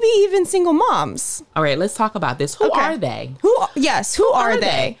 maybe even single moms. All right, let's talk about this. Who Okay. are they? Who are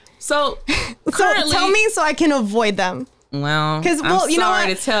they? So, So currently, tell me so I can avoid them. Well, Because I'm you know sorry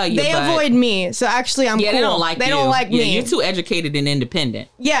what? to tell you, they but avoid me. So actually, I'm yeah, cool. they don't like you. They don't like Yeah, me. you're too educated and independent.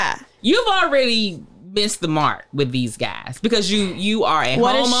 Yeah. You've already missed the mark with these guys because you are a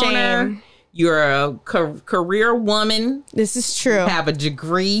What a homeowner. shame. You're a career woman. This is true. Have a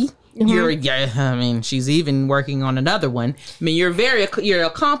degree. Mm-hmm. I mean, she's even working on another one. I mean, you're an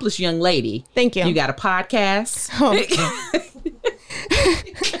accomplished young lady. Thank you. You got a podcast.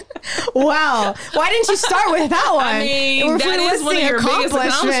 Wow. Why didn't you start with that one? I mean, If that we're is one of listing your biggest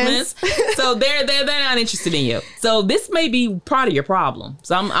accomplishments. So they're not interested in you. So this may be part of your problem.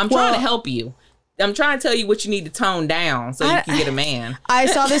 So I'm trying to help you. I'm trying to tell you what you need to tone down so you can get a man. I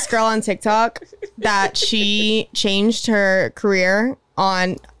saw this girl on TikTok that she changed her career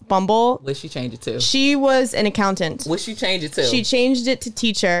on Bumble. What'd she change it to? She was an accountant. What'd she change it to? She changed it to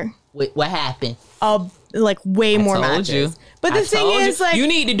teacher. What happened? Like way more Told matches. you. But the I thing told is, you. like, You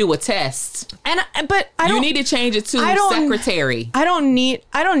need to do a test. but I don't. You need to change it to I don't- secretary. I don't need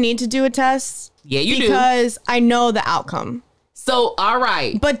to do a test. Yeah, you do. because I know the outcome. So, all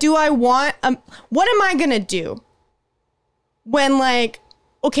right. But do I want? What am I gonna do when, like,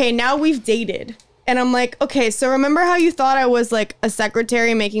 okay, now we've dated, and I'm like, okay, so remember how you thought I was like a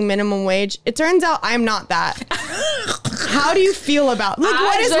secretary making minimum wage? It turns out I'm not that. How do you feel about? Like,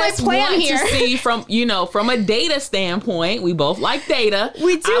 what is my plan here? To see from a data standpoint, we both like data.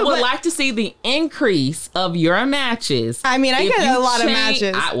 We do, I would but- like to see the increase of your matches. I mean, I If get you a lot of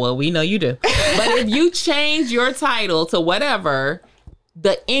matches. Well, we know you do. But if you change your title to whatever,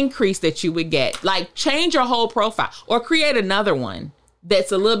 the increase that you would get, like change your whole profile or create another one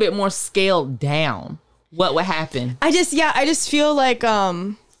that's a little bit more scaled down, what would happen? I just feel like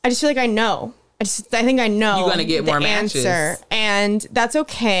I know. I think I know You're gonna get the more matches. answer, and that's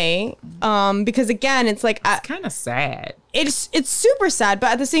okay. Because again, it's like Kind of sad it's super sad,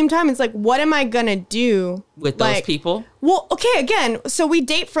 but at the same time, it's like, what am I gonna do with those like, people. Well, okay, again, so we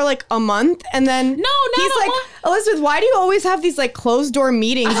date for like a month, and then not he's a like, month. Elizabeth, why do you always have these like closed door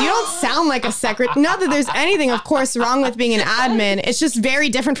meetings? You don't sound like a secretary. Not that there's anything, of course, wrong with being an admin. It's just very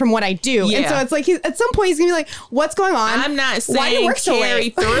different from what I do. And Yeah. so it's like at some point he's gonna be like, what's going on? I'm not Why do you saying work so carry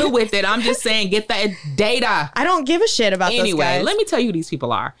late? through with it. I'm just saying get that data. I don't give a shit about those Anyway, guys. let me tell you who these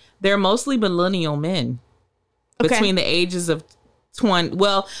people are. They're mostly millennial men Okay. between the ages of 20.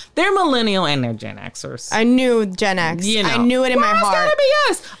 Well, they're millennial and they're Gen Xers. I knew Gen X. You know. I knew it in my Why heart. It's gotta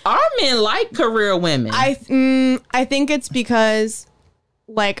be us. Our men like career women. I think it's because,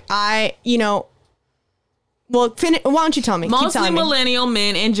 like, well, why don't you tell me? Keep Mostly telling me. millennial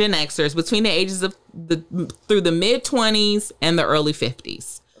men and Gen Xers between the ages of through the mid 20s and the early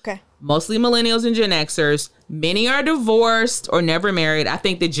 50s. Okay. Mostly millennials and Gen Xers. Many are divorced or never married. I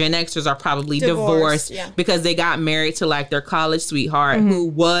think the Gen Xers are probably divorced yeah. because they got married to like their college sweetheart who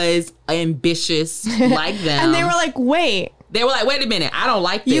was ambitious like them. And they were like, wait, They were like, wait a minute, I don't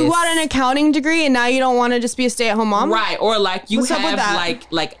like this. You got an accounting degree and now you don't want to just be a stay-at-home mom? Right. Or like you What's up with have that?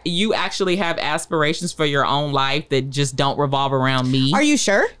 like you actually have aspirations for your own life that just don't revolve around me. Are you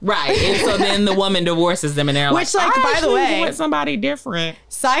sure? Right. And so then the woman divorces them and they're Which, like, by the way, want somebody different.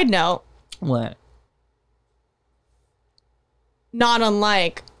 Side note, What? not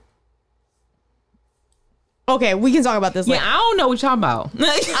unlike. Okay, we can talk about this Yeah, later. I don't know what you're talking about.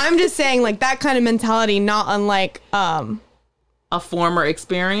 I'm just saying, like, that kind of mentality, not unlike A former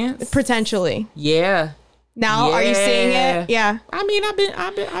experience? potentially. Yeah. Now, are you seeing it? Yeah. I mean, I've been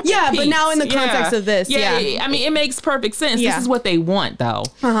Yeah, but now in the peeped. context of this, yeah. I mean, it makes perfect sense. Yeah. This is what they want, though.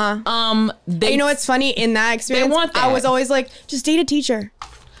 They, You know what's funny? In that experience, want I that. was always like, just date a teacher.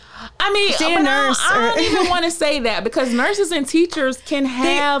 I mean, date a but nurse I or- don't even want to say that because nurses and teachers can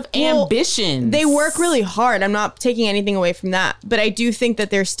have ambitions. They work really hard. I'm not taking anything away from that. But I do think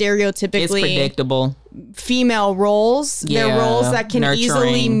that they're It's stereotypically predictable. female roles. They're Yeah, roles that can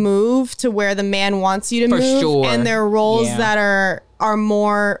easily nurturing. move to where the man wants you to For move. sure. And they're roles Yeah. that are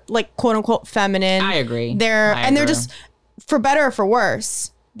more like quote unquote feminine. I agree. They're I and they're agree. just, for better or for worse,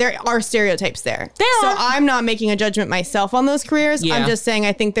 there are stereotypes there. There so are. I'm not making a judgment myself on those careers. Yeah. I'm just saying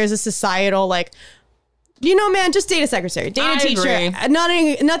I think there's a societal like, you know, man, just date a secretary, date I a teacher.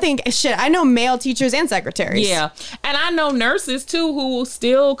 agree. Nothing. Shit, I know male teachers and secretaries. Yeah. And I know nurses too who will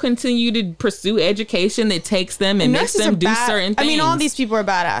still continue to pursue education that takes them and makes Nurses them are do bad. certain things. I mean, all these people are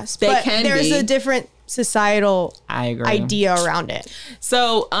badass. They but can there's be. a different societal I agree. idea around it.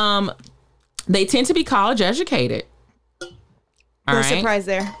 So, they tend to be college educated. All No right. surprise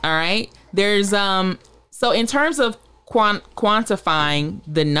there. All right. There's so in terms of quantifying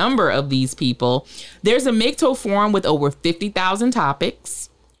the number of these people, there's a MGTOW forum with over 50,000 topics,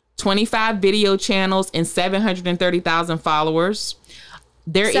 25 video channels, and 730,000 followers.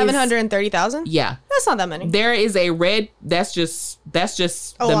 There is 730,000? yeah. That's not that many. There is a red. That's just the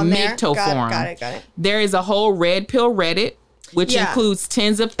on there? MGTOW forum. Got it. There is a whole Red Pill Reddit, which Yeah. includes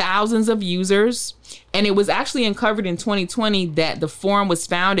tens of thousands of users. And it was actually uncovered in 2020 that the forum was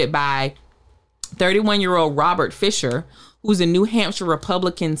founded by 31-year-old Robert Fisher, who's a New Hampshire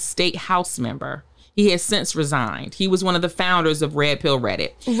Republican state house member. He has since resigned. He was one of the founders of Red Pill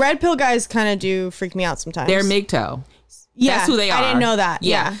Reddit. Red pill guys kind of do freak me out sometimes. They're MGTOW. yeah, That's who they are. I didn't know that.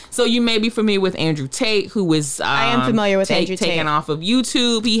 Yeah. So you may be familiar with Andrew Tate, who was I am familiar with Andrew Tate. taken off of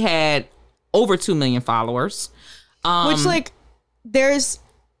YouTube. He had over 2 million followers. Which like there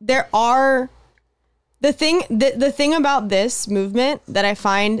are the thing about this movement that I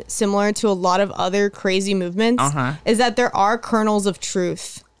find similar to a lot of other crazy movements is that there are kernels of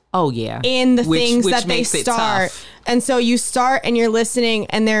truth Oh yeah. in the things which that they makes it start. tough. And so you start and you're listening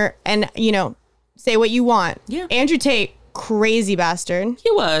and you know, say what you want. Yeah. Andrew Tate, crazy bastard.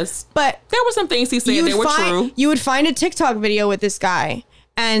 He was. But There were some things he said that were true. you would find a TikTok video with this guy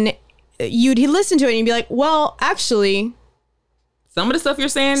and he'd listen to it and you'd be like, well, actually, Some of the stuff you're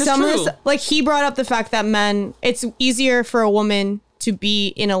saying is some true. of this, like he brought up the fact that it's easier for a woman to be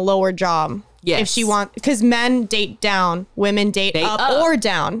in a lower job. Yes. If she wants, because men date down, women date up or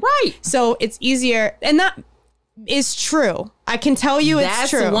down. Right. So it's easier. And that is true. I can tell you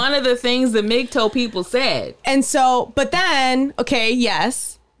That's it's true. one of the things the MGTOW people said. And so, but then, okay,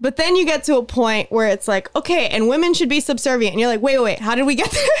 yes. But then you get to a point where it's like, okay, and women should be subservient. And you're like, wait, how did we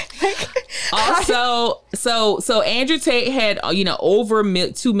get there? Like, Also, so Andrew Tate had, over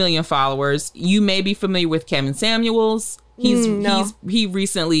 2 million followers. You may be familiar with Kevin Samuels. No. He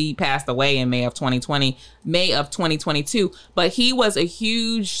recently passed away in May of 2022. But he was a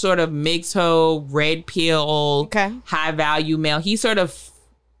huge sort of MGTOW, red pill, high value male. He sort of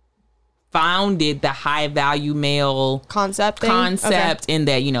founded the high value male concept in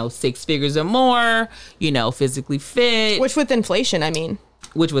that, 6 figures or more, physically fit. Which with inflation, I mean.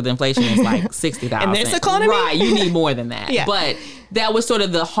 Which with inflation is like 60,000. In this economy? Right, you need more than that. Yeah. But that was sort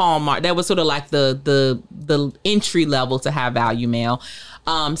of the hallmark. That was sort of like the entry level to high value male.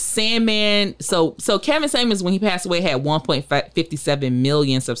 Sandman, so Kevin Samuels, when he passed away, had 1.57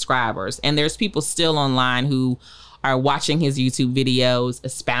 million subscribers. And there's people still online who are watching his YouTube videos,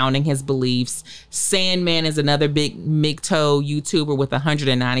 expounding his beliefs. Sandman is another big MGTOW YouTuber with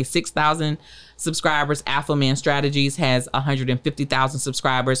 196,000 subscribers. Alpha Man Strategies has 150,000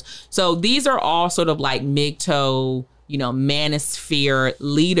 subscribers. So these are all sort of like MGTOW, manosphere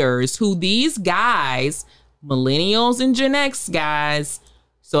leaders who these guys, millennials and Gen X guys,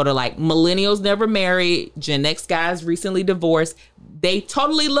 sort of like millennials never married, Gen X guys recently divorced. They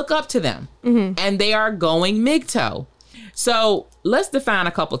totally look up to them and they are going MGTOW. So let's define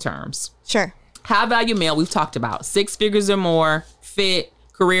a couple terms. Sure. High value male, we've talked about 6 figures or more, fit,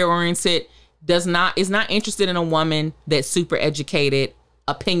 career oriented, is not interested in a woman that's super educated,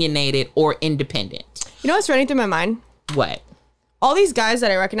 opinionated, or independent. You know what's running through my mind? What? All these guys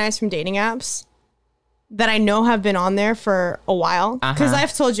that I recognize from dating apps that I know have been on there for a while. Because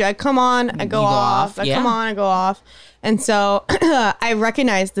I've told you, I come on, I go off. I come on, I go off. And so I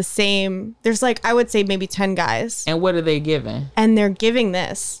recognize the same. There's like, I would say maybe 10 guys. And what are they giving? And they're giving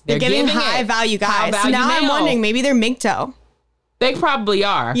this. They're giving high value guys. So now I'm wondering, maybe they're MGTOW. They probably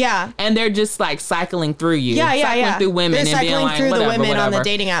are. Yeah. And they're just like cycling through you. Cycling through women. They're cycling through the women on the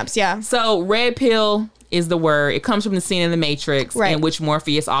dating apps. Yeah. So red pill is the word. It comes from the scene in The Matrix, in which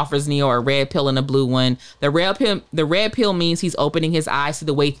Morpheus offers Neo a red pill and a blue one. The red pill means he's opening his eyes to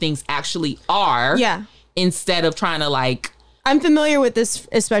the way things actually are. Yeah. Instead of trying to like. I'm familiar with this,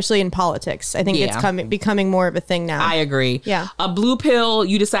 especially in politics. I think it's becoming more of a thing now. I agree. Yeah. A blue pill,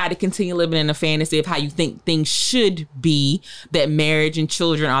 you decide to continue living in a fantasy of how you think things should be, that marriage and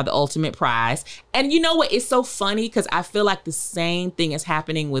children are the ultimate prize. And you know what? It's so funny because I feel like the same thing is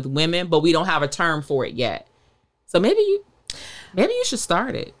happening with women, but we don't have a term for it yet. So maybe you should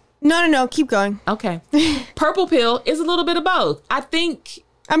start it. No. Keep going. Okay. Purple pill is a little bit of both. I think...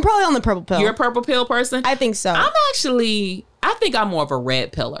 I'm probably on the purple pill. You're a purple pill person? I think so. I think I'm more of a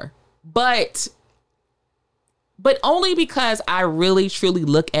red pillar, but only because I really truly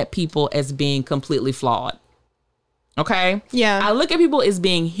look at people as being completely flawed. Okay? Yeah. I look at people as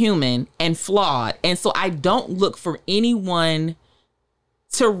being human and flawed. And so I don't look for anyone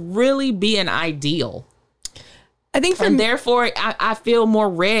to really be an ideal. I think therefore I feel more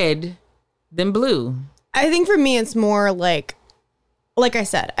red than blue. I think for me, it's more like I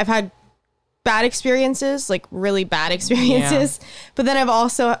said, I've had bad experiences, like really bad experiences, but then I've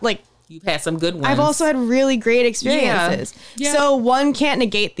also you've had some good ones. I've also had really great experiences. Yeah. So one can't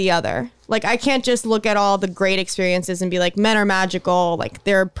negate the other. Like I can't just look at all the great experiences and be like, men are magical. Like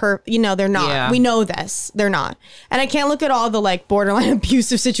they're they're not. Yeah. We know this. They're not. And I can't look at all the like borderline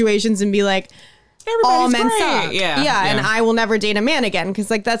abusive situations and be like, all men suck. Yeah. And I will never date a man again. Because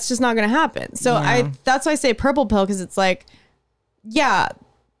like, that's just not going to happen. So that's why I say purple pill. Because it's like, yeah,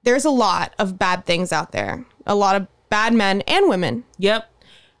 there's a lot of bad things out there. A lot of bad men and women. Yep.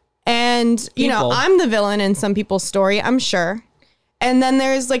 And, I'm the villain in some people's story, I'm sure. And then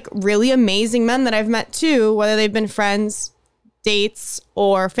there's like really amazing men that I've met too, whether they've been friends, dates,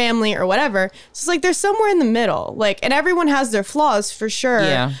 or family or whatever. So it's like there's somewhere in the middle. Like, and everyone has their flaws for sure.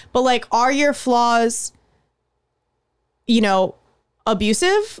 Yeah. But like, are your flaws,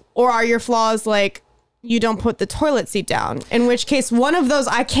 abusive? Or are your flaws like, you don't put the toilet seat down, in which case one of those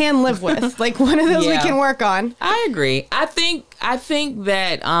I can live with. Like one of those we can work on. I agree. I think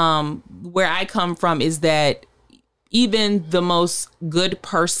that where I come from is that even the most good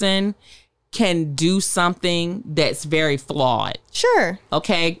person can do something that's very flawed. Sure.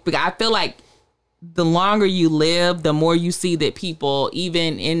 Okay. But I feel like the longer you live, the more you see that people,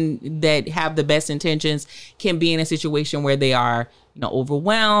 even that have the best intentions, can be in a situation where they are,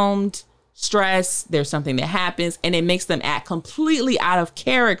 overwhelmed, stress, there's something that happens and it makes them act completely out of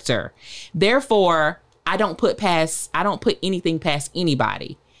character. Therefore, I don't put anything past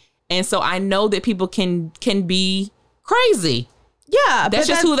anybody. And so I know that people can be crazy. Yeah. That's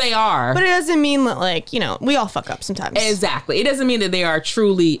just who they are. But it doesn't mean that we all fuck up sometimes. Exactly. It doesn't mean that they are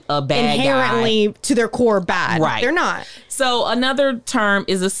truly a bad inherently guy. To their core bad. Right. They're not. So another term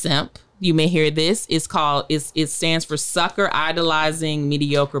is a simp. You may hear this. It stands for sucker idolizing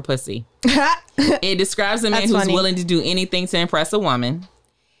mediocre pussy. It describes a man who's willing to do anything to impress a woman.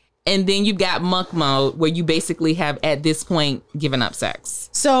 And then you've got monk mode, where you basically have, at this point, given up sex.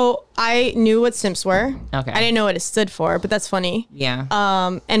 So I knew what simps were. Okay. I didn't know what it stood for, but that's funny. Yeah.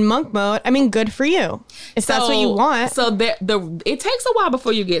 And monk mode, good for you. If that's what you want. So it takes a while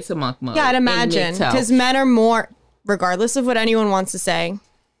before you get to monk mode. Yeah, I'd imagine. Because men are more, regardless of what anyone wants to say,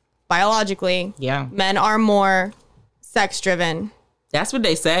 biologically, men are more sex driven. That's what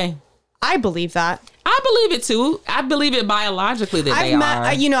they say. I believe that. I believe it too. I believe it biologically that they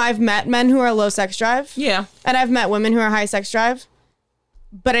are. I've met men who are low sex drive. Yeah. And I've met women who are high sex drive.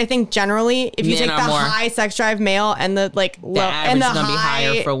 But I think generally, if you take the high sex drive male and the low and the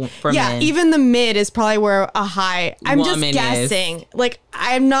high, be higher for men. Even the mid is probably where a high. I'm woman just guessing. Is.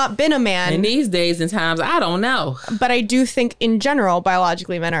 I've not been a man. And these days and times, I don't know. But I do think in general,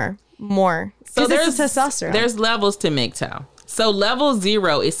 biologically, men are more. So there's testosterone. There's levels to MGTOW. So level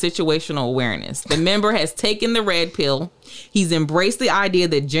 0 is situational awareness. The member has taken the red pill. He's embraced the idea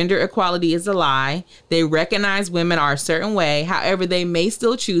that gender equality is a lie. They recognize women are a certain way. However, they may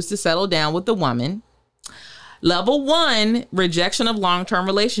still choose to settle down with the woman. Level 1, rejection of long-term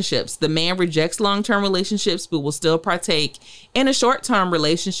relationships. The man rejects long-term relationships but will still partake in a short-term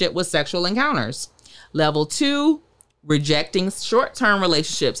relationship with sexual encounters. Level 2, rejecting short-term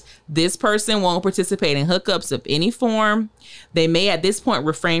relationships. This person won't participate in hookups of any form. They may at this point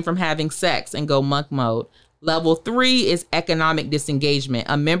refrain from having sex and go monk mode. Level 3 is economic disengagement.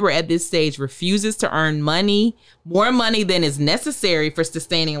 A member at this stage refuses to earn more money than is necessary for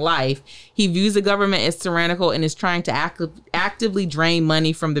sustaining life. He views the government as tyrannical and is trying to actively drain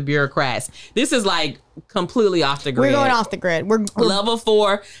money from the bureaucrats. This is like completely off the grid. We're going off the grid. We're Level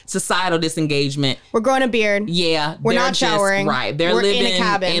 4, societal disengagement. We're growing a beard. Yeah. We're not showering. Right. They're living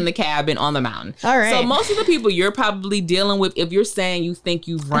in the cabin on the mountain. All right. So most of the people you're probably dealing with, if you're saying you think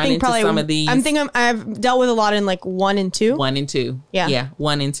you've run into some of these. I've dealt with a lot in like 1 and 2. 1 and 2. Yeah. Yeah.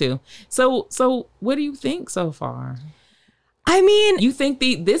 1 and 2. So what do you think so far? I mean, you think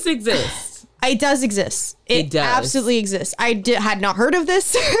this exists? It does exist. It does. Absolutely exists. I had not heard of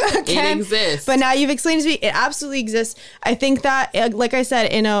this. Again, it exists. But now you've explained to me, it absolutely exists. I think that, like I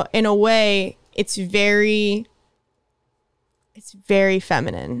said, in a way, it's very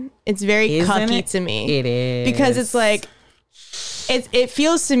feminine. It's very cucky to me. It is. Because it's like, it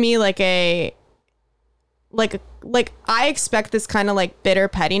feels to me like I expect this kind of like bitter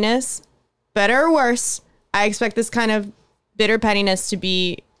pettiness, better or worse. I expect this kind of bitter pettiness to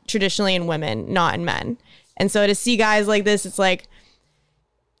be traditionally in women, not in men. And so to see guys like this, it's like,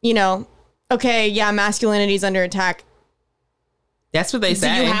 you know, okay, yeah, masculinity is under attack. That's what they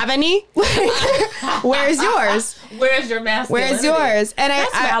say. Do you have any? Where's yours? Where's your masculinity? Where's yours? And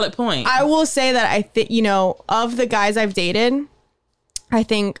that's a valid point. I will say that I think, you know, of the guys I've dated, I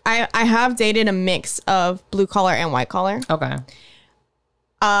think I have dated a mix of blue collar and white collar. Okay.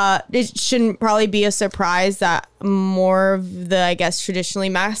 It shouldn't probably be a surprise that more of the, I guess, traditionally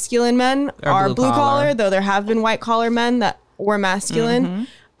masculine men are blue collar, though there have been white collar men that were masculine,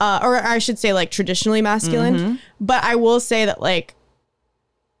 or I should say like traditionally masculine. But I will say that like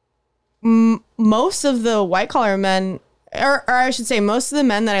most of the white collar men, or I should say most of the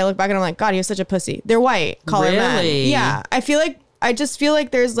men that I look back and I'm like, God, he was such a pussy. They're white collar men. Yeah. I just feel like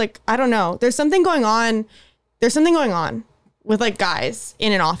there's like, I don't know. There's something going on. With like guys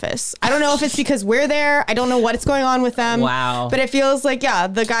in an office. I don't know if it's because we're there. I don't know what's going on with them. Wow. But it feels like, yeah,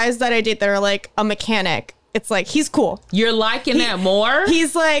 the guys that I date that are like a mechanic, it's like, he's cool. You're liking that more?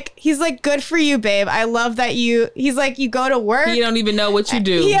 He's like, good for you, babe. I love that he's like, you go to work. He don't even know what you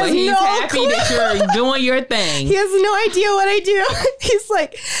do, but he's happy that you're doing your thing. He has no idea what I do. He's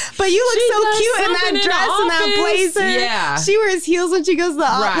like, but you look so cute in that dress and that blazer. Yeah. She wears heels when she goes to the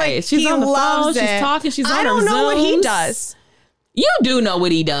office. Right. Like, she's on the phone. She's talking. She's on her Zooms. I don't know what he does. You do know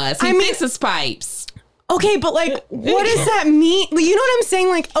what he does. He fixes pipes. Okay, but like, what does that mean? You know what I'm saying?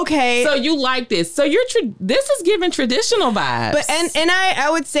 Like, okay. So you like this. So you're this is giving traditional vibes. But and I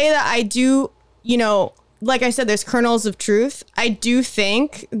would say that I do, you know, like I said, there's kernels of truth. I do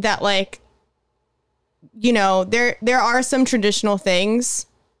think that like, you know, there are some traditional things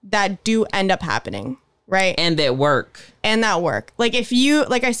that do end up happening, right? And that work. Like if you,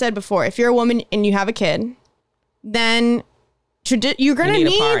 like I said before, if you're a woman and you have a kid, then you're gonna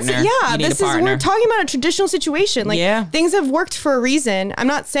need we're talking about a traditional situation. Like things have worked for a reason. I'm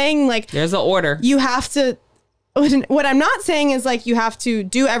not saying like there's an order. You have to. What I'm not saying is like you have to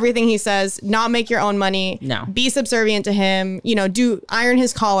do everything he says, not make your own money, be subservient to him, you know, iron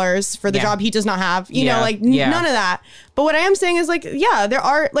his collars for the job he does not have, you know, like none of that. But what I am saying is like, yeah, there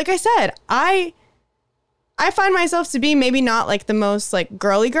are, like I said, I find myself to be maybe not like the most like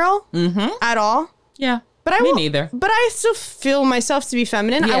girly girl at all. Yeah. But Me neither. But I still feel myself to be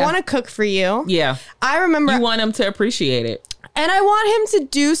feminine. Yeah. I want to cook for you. Yeah. I remember. You want him to appreciate it. And I want him to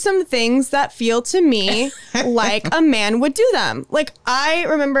do some things that feel to me like a man would do them. Like I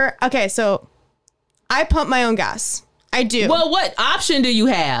remember, okay, so I pump my own gas. I do. Well, what option do you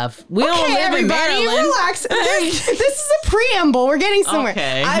have? We don't live in Maryland. Relax. This is a preamble. We're getting somewhere.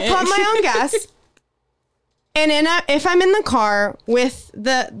 Okay. I pump my own gas. And if I'm in the car with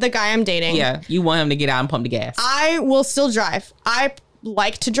the guy I'm dating. Yeah, you want him to get out and pump the gas. I will still drive. I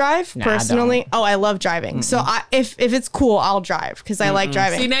like to drive personally. I love driving. Mm-mm. So if it's cool, I'll drive because I like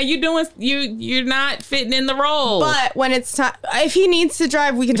driving. See, now you're not fitting in the role. But when it's time, if he needs to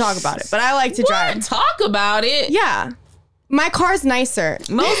drive, we can talk about it. But I like to drive. Talk about it. Yeah. My car's nicer.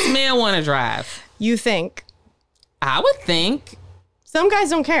 Most men want to drive. You think? I would think. Some guys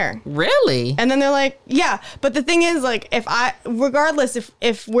don't care. Really? And then they're like, yeah. But the thing is, like, regardless,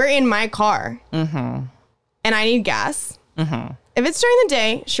 if we're in my car and I need gas, If it's during the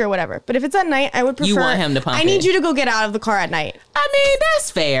day, sure, whatever. But if it's at night, I would prefer. You want him to pump I need it. you to go get out of the car at night. I mean, that's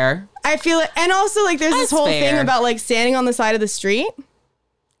fair. I feel it. And also, like, there's this That's whole fair. thing about, like, standing on the side of the street.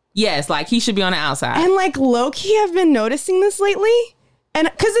 Yes, like he should be on the outside. And, like, low-key, I've been noticing this lately. And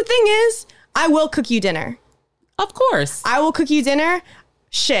because the thing is, I will cook you dinner. Of course. I will cook you dinner.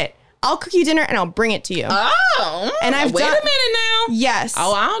 Shit. I'll cook you dinner and I'll bring it to you. Oh, And I've wait done- a minute now. Yes.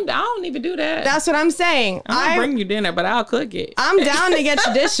 Oh, I don't even do that. That's what I'm saying. I'll bring you dinner, but I'll cook it. I'm down to get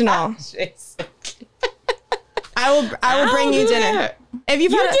traditional. I will bring you dinner. That. If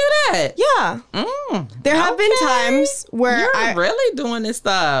you've You had do that? yeah. There have been times where You're really doing this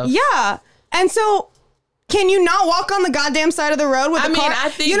stuff. yeah. And so can you not walk on the goddamn side of the road with the car? I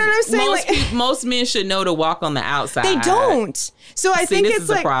think you know what I'm saying? most men should know to walk on the outside. They don't. So I think this it's is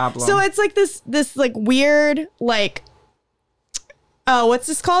the like problem. so it's like this like weird like what's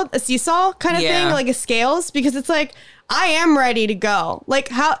this called? A seesaw kind of thing, Yeah. like a scales, because it's like I am ready to go. Like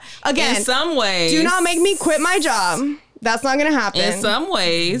how again, In some ways, do not make me quit my job. That's not gonna happen. In some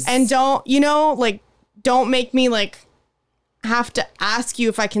ways, And don't don't make me like have to ask you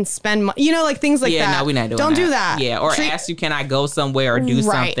if I can spend money. Like things like that. no, we're not doing Don't that. do that. Yeah, or ask you, can I go somewhere or do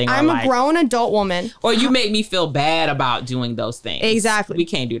something? Or I'm like, a grown adult woman. or you make me feel bad about doing those things. Exactly. We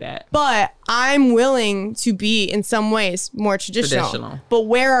can't do that. But I'm willing to be, in some ways, more traditional. But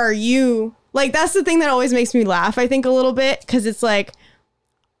where are you? Like, that's the thing that always makes me laugh, I think, a little bit. Because it's like,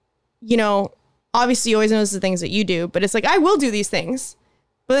 obviously you always notice the things that you do. But it's like, I will do these things.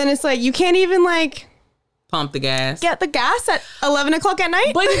 But then it's like, you can't even, like, Pump the gas. get the gas at 11 o'clock at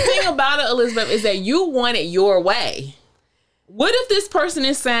night. But the thing about it, Elizabeth, is that you want it your way. What if this person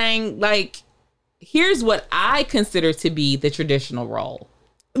is saying, like, here's what I consider to be the traditional role?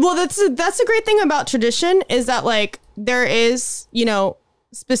 Well, that's a great thing about tradition is that, like, there is,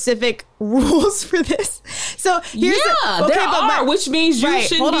 specific rules for this. So here's there are, which means you Right,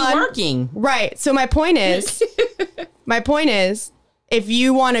 shouldn't hold be on. working. Right. So my point is, if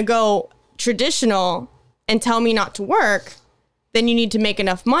you want to go traditional and tell me not to work, then you need to make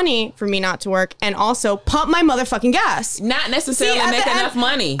enough money for me not to work and also pump my motherfucking gas. Not necessarily See, at make the enough end-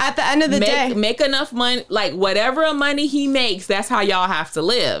 money. At the end of the day. Make enough money. Like, whatever money he makes, that's how y'all have to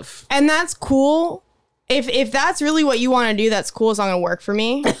live. And that's cool. If that's really what you want to do, that's cool. It's not going to work for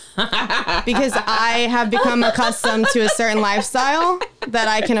me because I have become accustomed to a certain lifestyle that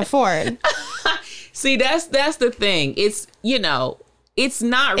I can afford. See, that's the thing. It's, it's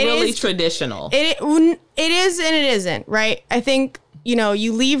not really is- traditional. It is and it isn't, right? I think,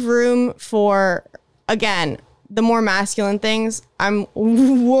 you leave room for, again, the more masculine things. I'm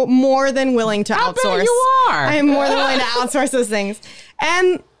more than willing to outsource. bet you are. I am more than willing to outsource those things.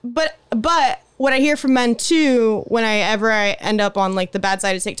 But what I hear from men too, whenever I end up on like the bad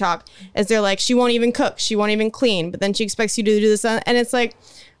side of TikTok, is they're like, she won't even cook, she won't even clean, but then she expects you to do this, and it's like,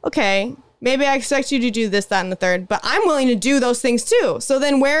 okay, maybe I expect you to do this, that, and the third, but I'm willing to do those things too. So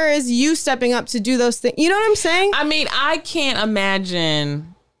then where is you stepping up to do those things? You know what I'm saying? I mean, I can't imagine.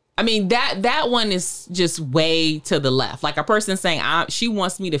 I mean, that one is just way to the left. Like a person saying, she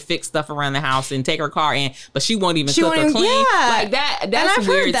wants me to fix stuff around the house and take her car in, but she won't even cook or clean. Yeah. Like that's I've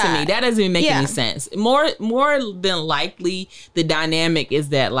weird heard to me. that. That doesn't even make Yeah. any sense. More than likely, the dynamic is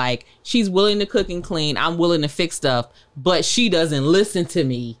that like she's willing to cook and clean. I'm willing to fix stuff, but she doesn't listen to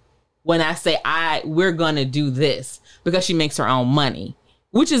me when I say we're gonna do this because she makes her own money.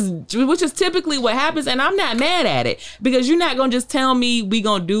 Which is typically what happens, and I'm not mad at it because you're not gonna just tell me we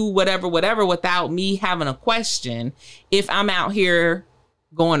gonna do whatever without me having a question if I'm out here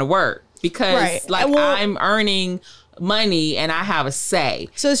going to work because Right. like Well- I'm earning money and I have a say.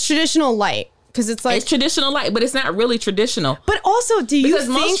 So it's traditional light because it's like, It's traditional light, but it's not really traditional. but also, do you Because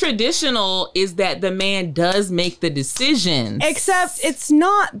most think? traditional is that the man does make the decisions. Except it's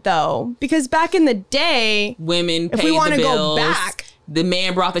not though, because back in the day, Women pay if we want the to go bills. back, The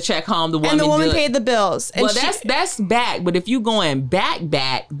man brought the check home. The woman and the woman did- paid the bills, and Well, she- that's back. But if you going back,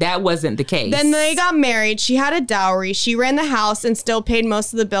 that wasn't the case. then they got married. She had a dowry. She ran the house and still paid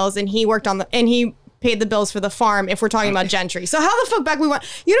most of the bills. And he worked and he paid the bills for the farm. If we're talking about gentry, so how the fuck back we want?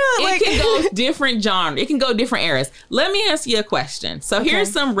 It can go different genre. It can go different eras. Let me ask you a question. So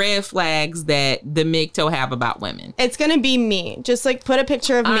here's some red flags that the MGTOW have about women. it's gonna be me. Just like put a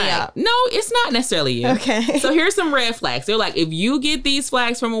picture of me All right. up. No, it's not necessarily you. Okay. So here's some red flags. They're like, if you get these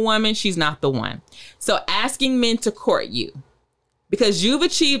flags from a woman, she's not the one. So asking men to court you. Because you've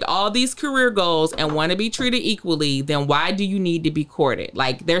achieved all these career goals and want to be treated equally, then why do you need to be courted?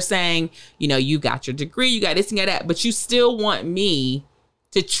 Like they're saying, you got your degree, you got this and got that, but you still want me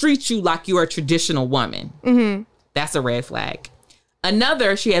to treat you like you're a traditional woman. Mm-hmm. That's a red flag.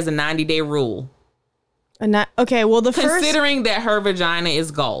 Another, she has a 90-day rule. Okay, well, the first... Considering that her vagina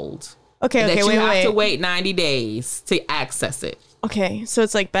is gold. Okay, that you wait. have to wait 90 days to access it. Okay, so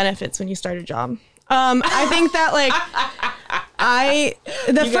it's like benefits when you start a job. I think that like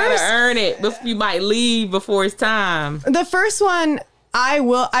you gotta earn it. You might leave before it's time. The first one,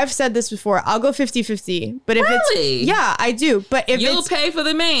 I've said this before. I'll go 50-50. But if really? Yeah, I do. But if you'll pay for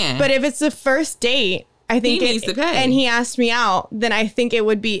the man. But if it's the first date, I think he needs to pay. And he asked me out, then I think it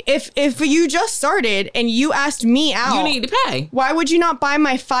would be if you just started and you asked me out, you need to pay. Why would you not buy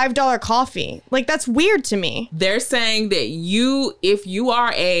my $5 coffee? Like, that's weird to me. They're saying that if you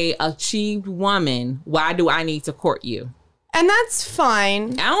are a achieved woman, why do I need to court you? And that's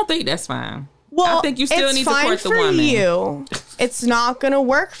fine. I don't think that's fine. Well, I think you still need to court the woman. You. It's not going to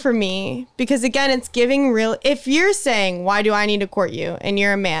work for me because, again, it's giving real. If you're saying, why do I need to court you? And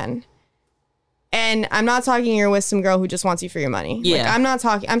you're a man. And I'm not talking you're with some girl who just wants you for your money. Yeah. Like,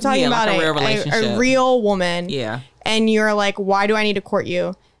 I'm talking about like a real woman. Yeah. And you're like, why do I need to court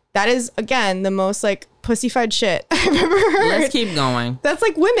you? That is, again, the most like pussyfied shit I've ever heard. Let's keep going. That's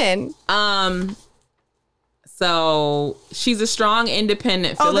like women. So she's a strong,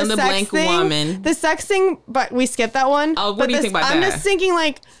 independent, fill in the blank woman. The sex thing, but we skipped that one. Oh, what do you think about that? I'm just thinking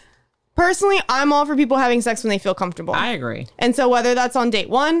like, personally, I'm all for people having sex when they feel comfortable. I agree. And so whether that's on date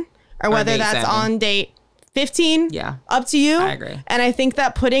 1 or whether that's 7. on date 15, yeah, up to you. I agree. And I think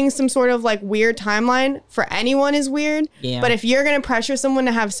that putting some sort of like weird timeline for anyone is weird. Yeah. But if you're going to pressure someone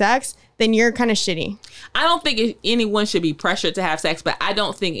to have sex, then you're kind of shitty. I don't think anyone should be pressured to have sex, but I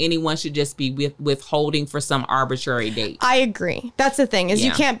don't think anyone should just be withholding for some arbitrary date. I agree. That's the thing is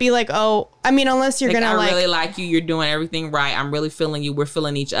you can't be like, oh, I mean, unless you're going to I really like you. You're doing everything right. I'm really feeling you. We're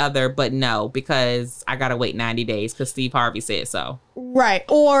feeling each other. But no, because I got to wait 90 days because Steve Harvey said so. Right.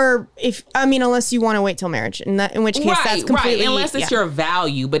 Or unless you want to wait till marriage, in which case that's completely. Right. Unless it's your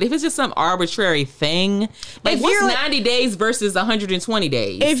value. But if it's just some arbitrary thing, like what's 90 days versus 120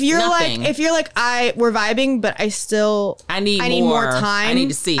 days? If you're like, we're vibing, but I need more time. I need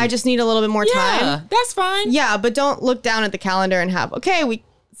to see. I just need a little bit more time. Yeah, that's fine. Yeah, but don't look down at the calendar and have, like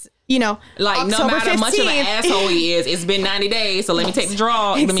October no matter 15th. Much of an asshole he is, it's been 90 days, so let me take the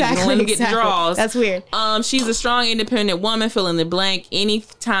draw. Let me get the draws. That's weird. She's a strong, independent woman, fill in the blank.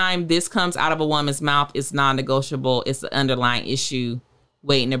 Anytime this comes out of a woman's mouth, it's non-negotiable. It's the underlying issue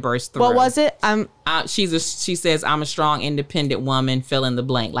waiting to burst through. What was it? She says, I'm a strong, independent woman, fill in the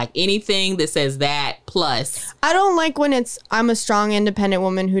blank. Like anything that says that plus. I don't like when it's, I'm a strong, independent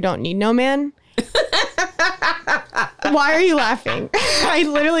woman who don't need no man. Why are you laughing? I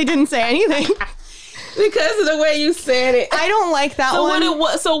literally didn't say anything. Because of the way you said it. I don't like that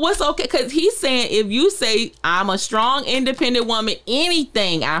one. So what's okay? Because he's saying if you say I'm a strong, independent woman,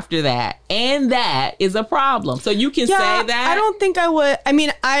 anything after that and that is a problem. So you can say that. I don't think I would. I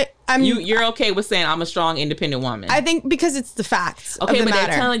mean, you're okay with saying I'm a strong, independent woman. I think because it's the facts. Okay, of the but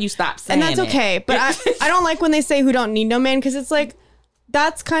matter. They're telling you stop saying and that's okay. But I don't like when they say who don't need no man because it's like.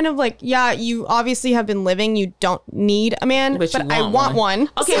 That's kind of like, you obviously have been living. You don't need a man, but I want one.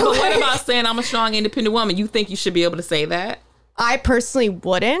 Okay, so but what about saying I'm a strong, independent woman? You think you should be able to say that? I personally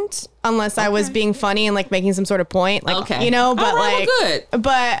wouldn't unless I was being funny and like making some sort of point. Like, but right, good.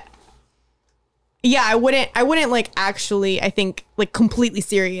 But yeah, I wouldn't like actually, I think like completely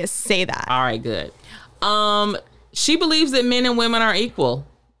serious say that. All right, good. She believes that men and women are equal.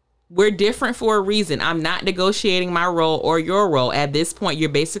 We're different for a reason. I'm not negotiating my role or your role. At this point, you're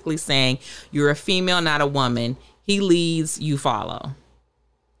basically saying you're a female, not a woman. He leads, you follow.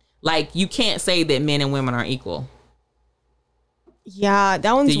 Like, you can't say that men and women are equal. Yeah,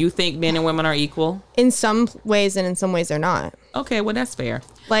 that one's... Do you think men and women are equal? In some ways, and in some ways they're not. Okay, well, that's fair.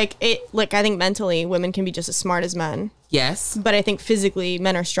 I think mentally, women can be just as smart as men. Yes. But I think physically,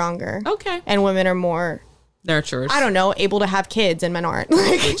 men are stronger. Okay. And women are more... nurtured. I don't know, able to have kids and men aren't.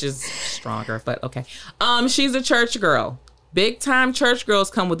 Which is stronger, but okay. She's a church girl. Big time church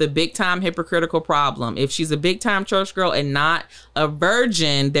girls come with a big time hypocritical problem. If she's a big time church girl and not a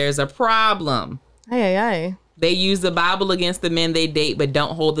virgin, there's a problem. Aye. They use the Bible against the men they date, but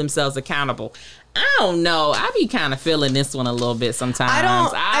don't hold themselves accountable. I don't know. I be kind of feeling this one a little bit sometimes. I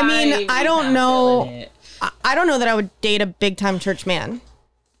don't know. I don't know that I would date a big time church man.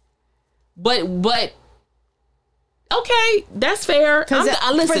 But okay, that's fair.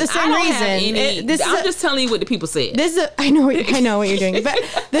 Listen, for the same reason. I'm just telling you what the people said. I know what you're doing,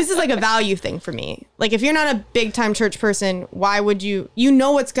 but this is like a value thing for me. Like, if you're not a big time church person, why would you? You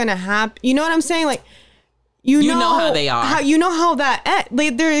know what's gonna happen. You know what I'm saying? Like, you know how they are. You know how that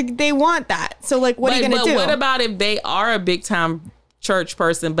they want that. So like, what are you gonna do? What about if they are a big time church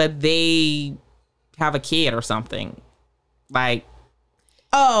person, but they have a kid or something? Like,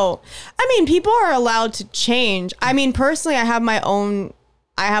 Oh, I mean, people are allowed to change. I mean, personally, I have my own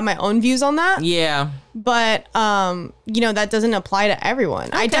views on that. Yeah. But, that doesn't apply to everyone.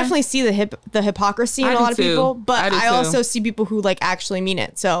 Okay. I definitely see the hypocrisy in a lot of people, but I also see people who like actually mean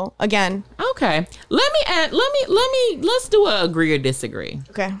it. So again. Okay. Let's do a agree or disagree.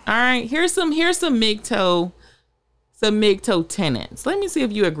 Okay. All right. Here's some MGTOW tenets. Let me see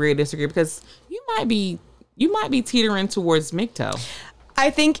if you agree or disagree, because you might be teetering towards MGTOW. I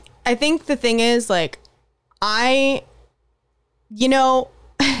think the thing is, like,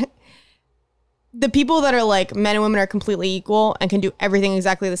 the people that are like men and women are completely equal and can do everything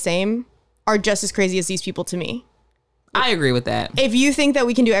exactly the same are just as crazy as these people to me. I agree with that. If you think that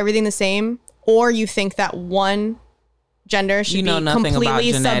we can do everything the same, or you think that one gender should be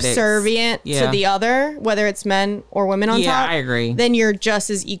completely subservient to the other, whether it's men or women on top. Yeah, I agree. Then you're just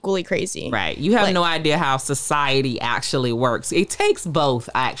as equally crazy. Right. You have no idea how society actually works. It takes both,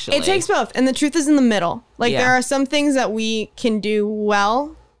 actually. It takes both. And the truth is in the middle. Like, there are some things that we can do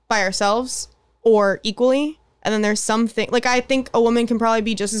well by ourselves or equally. And then there's something, like, I think a woman can probably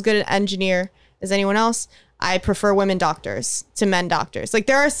be just as good an engineer as anyone else. I prefer women doctors to men doctors. Like,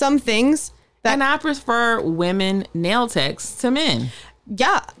 there are some things that... And I prefer women nail techs to men.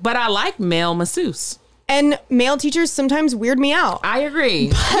 Yeah. But I like male masseuse. And male teachers sometimes weird me out. I agree.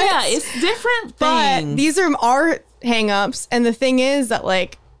 Yeah, it's different things. But these are our hang-ups. And the thing is that,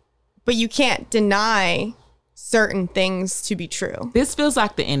 like, but you can't deny certain things to be true. This feels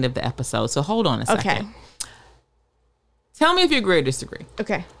like the end of the episode, so hold on a second. Okay. Tell me if you agree or disagree.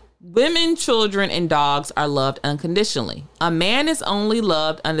 Okay. Women, children, and dogs are loved unconditionally. A man is only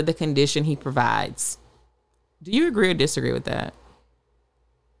loved under the condition he provides. Do you agree or disagree with that?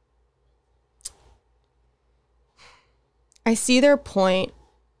 I see their point.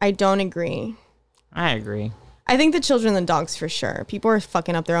 I don't agree. I agree. I think the children and the dogs for sure. People are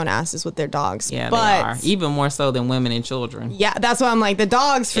fucking up their own asses with their dogs. Yeah, but they are. Even more so than women and children. Yeah, that's why I'm like, the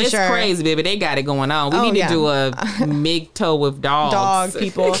dogs for sure. It's crazy, baby. They got it going on. We need to do a MGTOW with dogs. Dog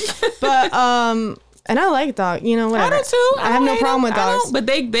people. But, and I like dog, whatever. I do too. I have no problem with dogs. But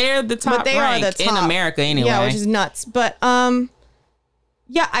they're the top rank in America anyway. Yeah, which is nuts. But,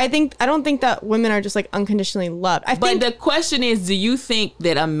 yeah, I don't think that women are just like unconditionally loved. But the question is, do you think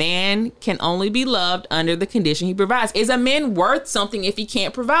that a man can only be loved under the condition he provides? Is a man worth something if he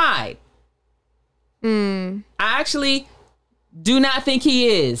can't provide? I actually do not think he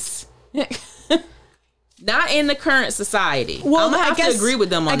is. Not in the current society. Well, I'm gonna have to agree with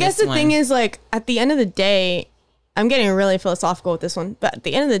them on this one. I guess the thing is, like, at the end of the day, I'm getting really philosophical with this one, but at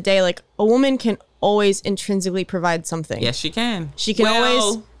the end of the day, like, a woman can always intrinsically provide something. Yes, she can. She can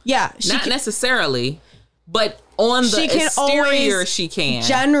always. Yeah. Not necessarily, but on the exterior, she can.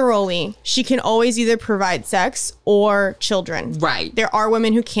 Generally, she can always either provide sex or children. Right. There are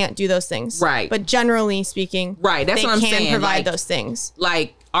women who can't do those things. Right. But generally speaking, right. That's what I'm saying. They can provide those things.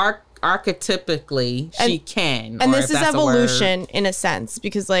 Like, archetypically, she can. And this is evolution in a sense,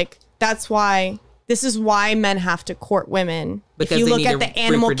 because, like, this is why men have to court women. Because if you look at the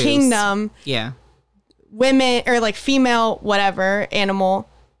animal kingdom, women, or like female, whatever animal,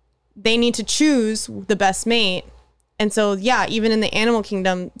 they need to choose the best mate. And so, yeah, even in the animal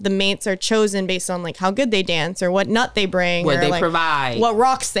kingdom, the mates are chosen based on like how good they dance or what nut they bring, what or they like provide, what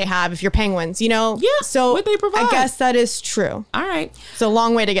rocks they have if you're penguins, Yeah. So what they provide. I guess that is true. All right. It's a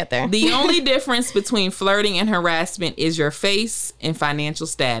long way to get there. The only difference between flirting and harassment is your face and financial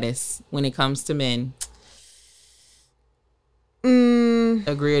status when it comes to men.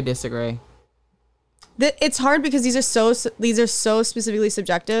 Agree or disagree? It's hard because these are so specifically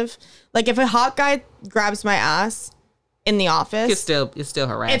subjective. Like, if a hot guy grabs my ass in the office, it's still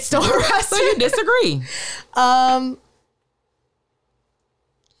harassment. It's still harassment. So you disagree?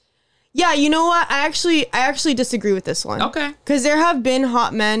 Yeah, you know what? I actually disagree with this one. Okay. Because there have been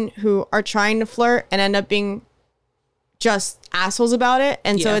hot men who are trying to flirt and end up being just assholes about it,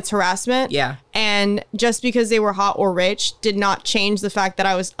 and so it's harassment. Yeah. And just because they were hot or rich did not change the fact that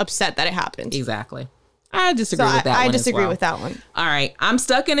I was upset that it happened. Exactly. I disagree with that one. I disagree with that one. All right. I'm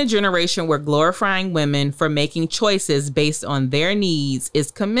stuck in a generation where glorifying women for making choices based on their needs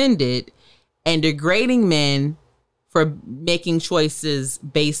is commended, and degrading men for making choices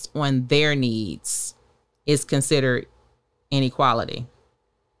based on their needs is considered inequality.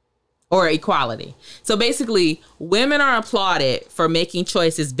 Or equality. So basically, women are applauded for making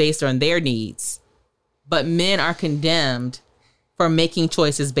choices based on their needs, but men are condemned for making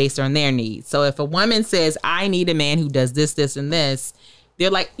choices based on their needs. So if a woman says, I need a man who does this, this, and this, they're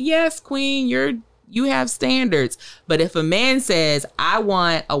like, yes, queen, you have standards. But if a man says, I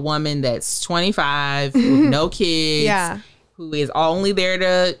want a woman that's 25 with no kids who is only there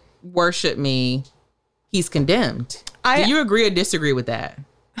to worship me, he's condemned. Do you agree or disagree with that?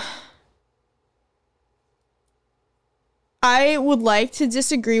 I would like to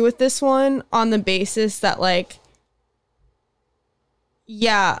disagree with this one on the basis that, like,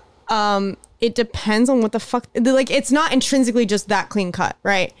 yeah, it depends on what the fuck, like, it's not intrinsically just that clean cut,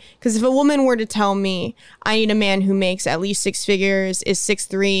 right? Because if a woman were to tell me I need a man who makes at least 6 figures, is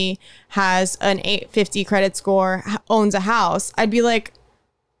 6'3", has an 850 credit score, owns a house, I'd be like,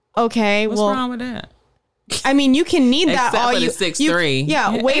 okay, what's wrong with that? I mean, you can need that all you 6'3".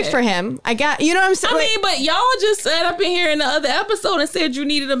 Yeah, wait for him. I got, you know what I'm saying? I mean, but y'all just sat up in here in the other episode and said you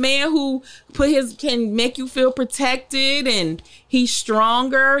needed a man who can make you feel protected and he's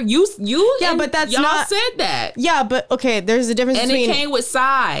stronger. Yeah, but that's y'all not said that. Yeah, but okay, there's a difference between, and it came with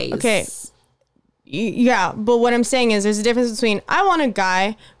size. Okay. Yeah, but what I'm saying is there's a difference between I want a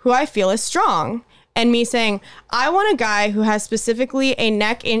guy who I feel is strong and me saying, I want a guy who has specifically a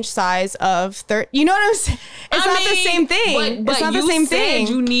neck inch size of 30. You know what I'm saying? It's not the same thing. But it's not the same thing.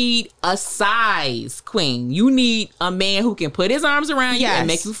 You need a size, queen. You need a man who can put his arms around you and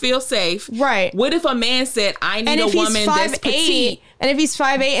make you feel safe. Right. What if a man said, I need a woman that's petite? And if he's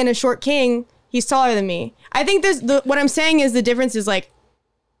 5'8" and a short king, he's taller than me. I think what I'm saying is the difference is, like,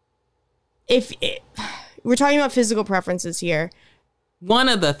 we're talking about physical preferences here. One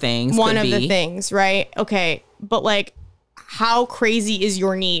of the things, right? Okay. But, like, how crazy is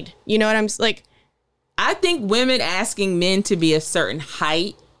your need? You know what I'm like? I think women asking men to be a certain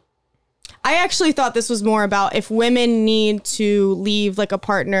height. I actually thought this was more about if women need to leave, like, a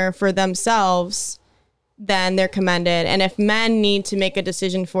partner for themselves, then they're commended. And if men need to make a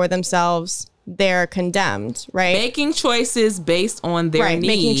decision for themselves, they're condemned, right? Making choices based on their needs.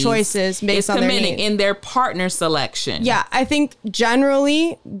 Making choices based on their needs. In their partner selection. Yeah, I think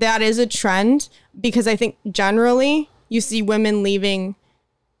generally that is a trend because I think generally you see women leaving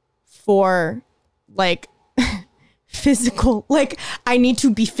for, like, physical, like, I need to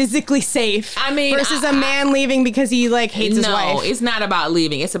be physically safe. I mean, versus a man leaving because he, like, hates his wife. No, it's not about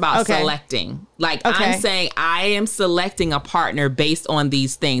leaving. It's about selecting. Like, I'm saying I am selecting a partner based on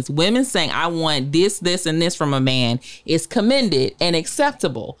these things. Women saying I want this, this, and this from a man is commended and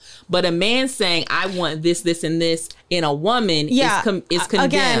acceptable. But a man saying I want this, this, and this in a woman is condemned.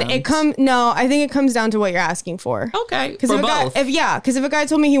 Again, I think it comes down to what you're asking for. Okay, for both. Because if a guy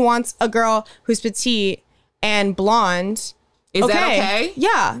told me he wants a girl who's petite and blonde, is that okay?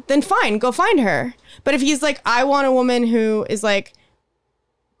 Yeah, then fine, go find her. But if he's like, I want a woman who is, like,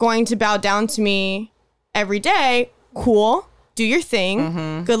 going to bow down to me every day, cool, do your thing.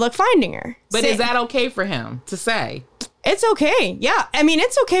 Mm-hmm. Good luck finding her. But is that okay for him to say? It's okay. Yeah. I mean,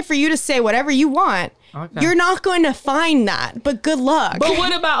 it's okay for you to say whatever you want. Okay. You're not going to find that, but good luck. But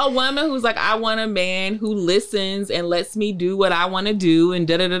what about a woman who's like, I want a man who listens and lets me do what I want to do and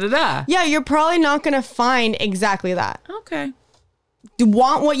da-da-da-da-da? Yeah, you're probably not going to find exactly that. Okay. You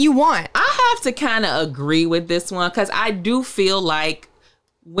want what you want. I have to kind of agree with this one because I do feel like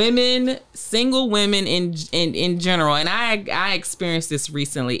women, single women in general, and I experienced this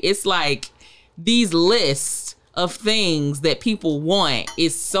recently. It's like these lists of things that people want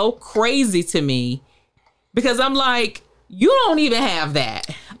is so crazy to me. Because I'm like, you don't even have that.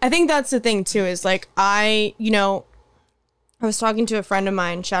 I think that's the thing, too, is like I was talking to a friend of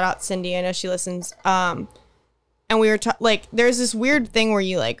mine. Shout out Cindy. I know she listens. And we were like, there's this weird thing where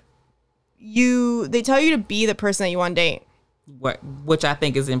they tell you to be the person that you want to date. Which I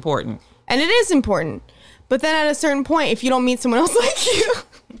think is important. And it is important. But then at a certain point, if you don't meet someone else like you...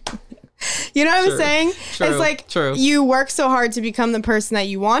 You know what I'm saying? True, it's like you work so hard to become the person that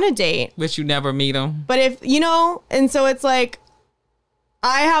you want to date. But you never meet them. But and so it's like,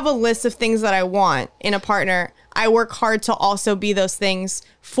 I have a list of things that I want in a partner. I work hard to also be those things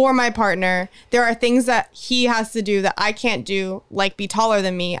for my partner. There are things that he has to do that I can't do, like be taller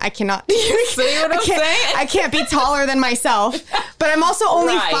than me. I cannot. See what I'm saying? I can't be taller than myself. But I'm also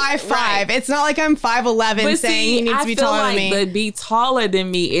only 5'5". Right. It's not like I'm 5'11" saying he needs to be taller than me. The be taller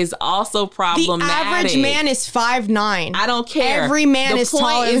than me is also problematic. The average man is 5'9". I don't care. Every man is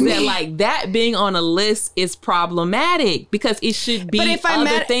taller than me. The point is that, like, that being on a list is problematic because it should be things. If I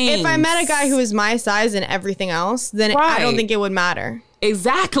met a guy who was my size and everything else, then I don't think it would matter.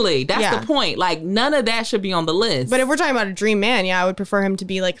 Exactly. That's the point. Like, none of that should be on the list. But if we're talking about a dream man, I would prefer him to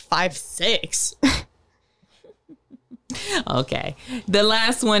be like 5'6". Okay. The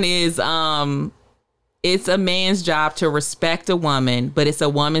last one is it's a man's job to respect a woman, but it's a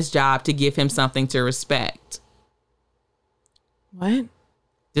woman's job to give him something to respect. What?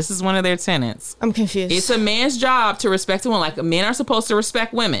 This is one of their tenets. I'm confused. It's a man's job to respect a woman. Like, men are supposed to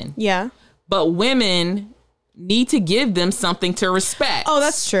respect women. Yeah. But women need to give them something to respect. Oh,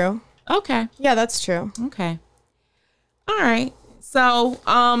 that's true. Okay. Yeah, that's true. Okay. All right. So,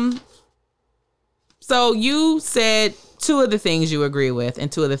 so you said 2 of the things you agree with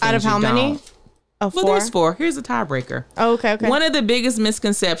and 2 of the things out of you how don't. many? Oh, 4? Well, there's 4. Here's a tiebreaker. Oh, okay. One of the biggest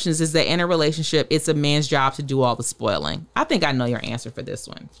misconceptions is that in a relationship, it's a man's job to do all the spoiling. I think I know your answer for this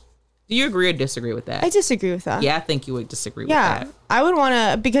one. Do you agree or disagree with that? I disagree with that. Yeah, I think you would disagree with that. I would want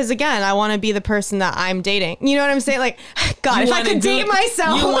to, because again, I want to be the person that I'm dating. You know what I'm saying? Like, God, if I could date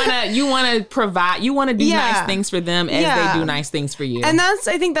myself. You want to provide, you want to do nice things for them as they do nice things for you. And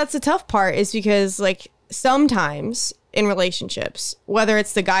I think that's the tough part, is because like sometimes in relationships, whether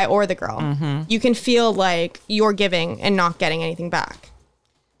it's the guy or the girl, you can feel like you're giving and not getting anything back.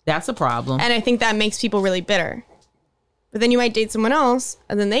 That's a problem. And I think that makes people really bitter. But then you might date someone else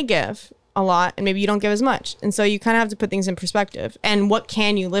and then they give a lot and maybe you don't give as much. And so you kind of have to put things in perspective. And what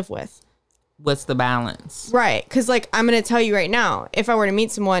can you live with? What's the balance? Right. Because like, I'm going to tell you right now, if I were to meet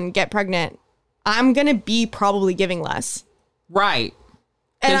someone, get pregnant, I'm going to be probably giving less. Right.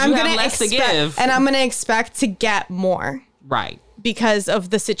 And I'm going to give. And I'm going to expect to get more. Right. Because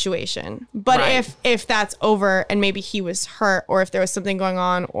of the situation. But if that's over and maybe he was hurt, or if there was something going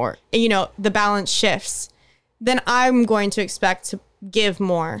on, or, you know, the balance shifts, then I'm going to expect to give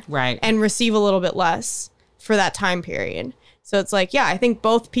more. Right. And receive a little bit less for that time period. So it's like, yeah, I think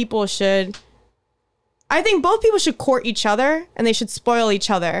both people should court each other and they should spoil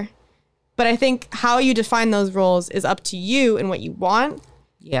each other. But I think how you define those roles is up to you and what you want.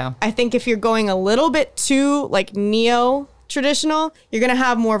 Yeah. I think if you're going a little bit too like neo-traditional, you're going to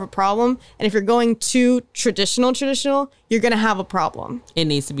have more of a problem. And if you're going too traditional, you're going to have a problem. It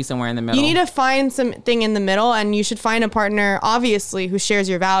needs to be somewhere in the middle. You need to find something in the middle, and you should find a partner, obviously, who shares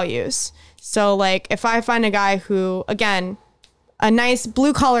your values. So like if I find a guy who, again, a nice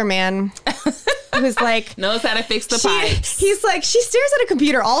blue collar man who's like knows how to fix the pipes. He's like, she stares at a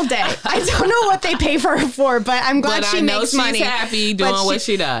computer all day. I don't know what they pay for her for, but I'm glad she makes money. She's happy doing what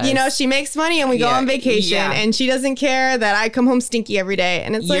she does. You know, she makes money and we go on vacation and she doesn't care that I come home stinky every day.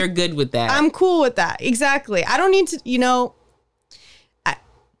 And it's you're good with that. I'm cool with that. Exactly. I don't need to, you know,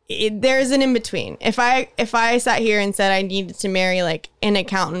 there's an in between. If I sat here and said I needed to marry like an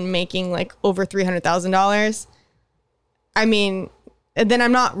accountant making like over $300,000, I mean, then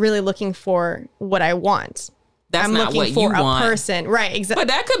I'm not really looking for what I want. I'm not looking for a person. Right, exactly. But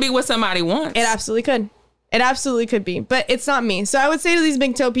that could be what somebody wants. It absolutely could. It absolutely could be. But it's not me. So I would say to these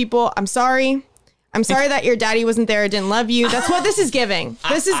big toe people, I'm sorry. I'm sorry that your daddy wasn't there or didn't love you. That's what this is giving.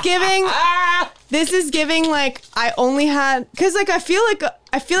 This is giving like I only had, because like I feel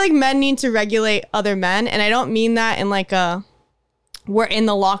like men need to regulate other men. And I don't mean that in like we're in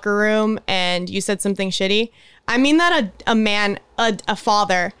the locker room and you said something shitty. I mean that a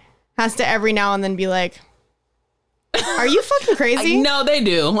father has to every now and then be like, are you fucking crazy? No, they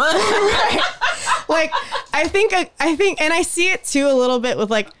do. Right. Like, I think, and I see it too a little bit with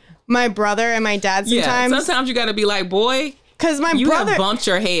like my brother and my dad sometimes. Yeah, sometimes you got to be like, boy, because my you brother have bumped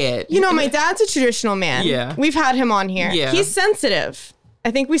your head. You know, my dad's a traditional man. Yeah. We've had him on here. Yeah. He's sensitive.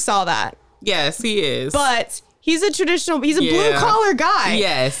 I think we saw that. Yes, he is. But he's a blue collar guy.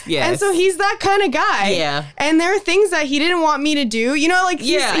 Yes. And so he's that kind of guy. Yeah. And there are things that he didn't want me to do. You know, like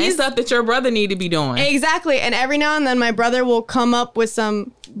he's stuff that your brother need to be doing. Exactly. And every now and then my brother will come up with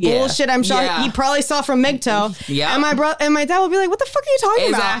some bullshit I'm sure he probably saw from MGTOW. Yeah. And my dad will be like, what the fuck are you talking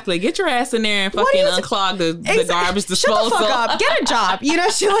about? Exactly. Get your ass in there and fucking unclog the garbage disposal. Shut the fuck up. Get a job. You know,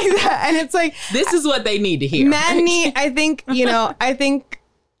 shit like that. And it's like, this is what they need to hear. Men need, I think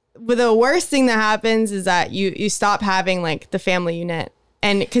the worst thing that happens is that you stop having like the family unit,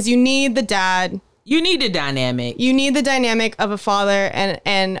 and because you need the dad. You need a dynamic. You need the dynamic of a father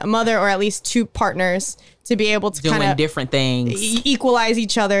and a mother, or at least two partners, to be able to kind of different things, equalize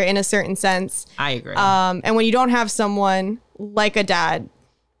each other in a certain sense. I agree. And when you don't have someone like a dad,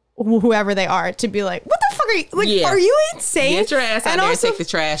 whoever they are, to be like, what the fuck are you, like, are you insane? Get your ass out there and take the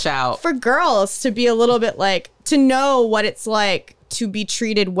trash out. For girls to be a little bit like, to know what it's like to be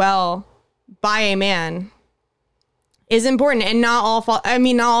treated well by a man is important. And not all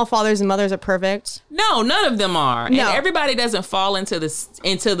fathers and mothers are perfect. No, none of them are. No. And everybody doesn't fall into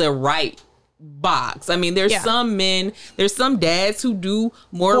the right box. I mean, there's some men, there's some dads who do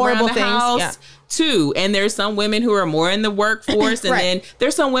more horrible around the house too. And there's some women who are more in the workforce. And then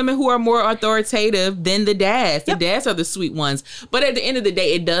there's some women who are more authoritative than the dads. The dads are the sweet ones. But at the end of the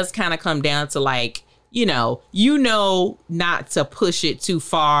day, it does kind of come down to like, you know not to push it too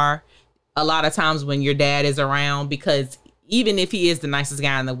far a lot of times when your dad is around, because even if he is the nicest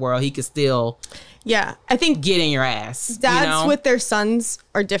guy in the world, he could still I think get in your ass. dads with their sons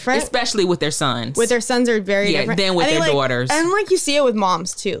are different. Especially with their sons. With their sons are very different than with their daughters. And like you see it with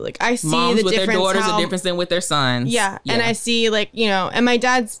moms too. Like I see moms the with difference. Their daughters are different than with their sons. Yeah. And I see like, you know, and my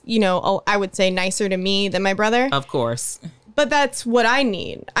dad's, you know, I would say nicer to me than my brother. Of course. But that's what I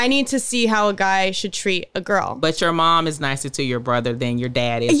need. I need to see how a guy should treat a girl. But your mom is nicer to your brother than your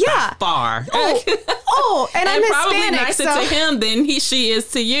dad is by far. And I'm probably Hispanic, nicer to him than she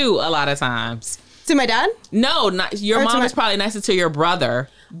is to you a lot of times. To my dad? No, your mom is probably nicer to your brother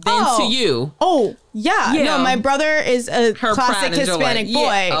than to you. Oh, yeah. No, my brother is a classic Hispanic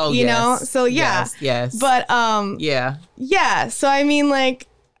boy, you know? So Yes. But yeah. So I mean, like,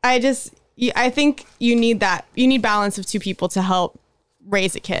 I think you need that. You need balance of two people to help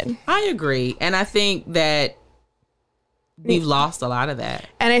raise a kid. I agree. And I think that we've lost a lot of that.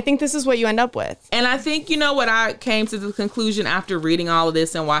 And I think this is what you end up with. And I think, you know what, I came to the conclusion after reading all of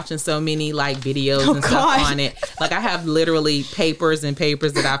this and watching so many like videos and stuff on it. Like I have literally papers and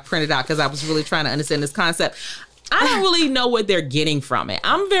papers that I've printed out because I was really trying to understand this concept. I don't really know what they're getting from it.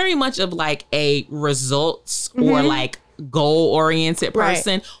 I'm very much of like a results or like goal-oriented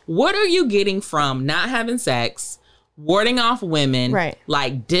person. Right. What are you getting from not having sex, warding off women,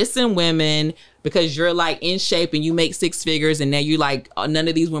 like dissing women because you're like in shape and you make six figures and now you like, none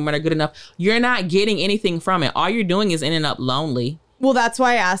of these women are good enough? You're not getting anything from it. All you're doing is ending up lonely. Well, that's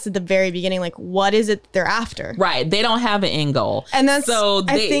why I asked at the very beginning, like, what is it they're after? Right. They don't have an end goal. And that's, so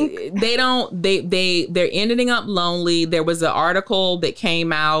they're ending up lonely. There was an article that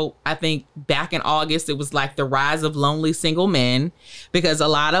came out, I think back in August. It was like the rise of lonely single men, because a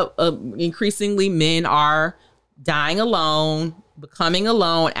lot of increasingly men are dying alone, becoming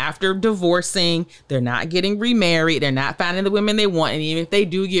alone after divorcing. They're not getting remarried. They're not finding the women they want. And even if they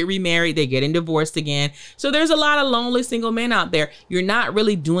do get remarried, they're getting divorced again. So there's a lot of lonely single men out there. You're not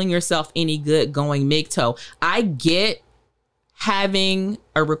really doing yourself any good going MGTOW. I get having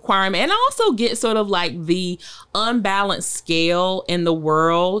a requirement, and I also get sort of like the unbalanced scale in the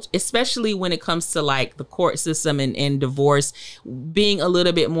world, especially when it comes to like the court system and divorce being a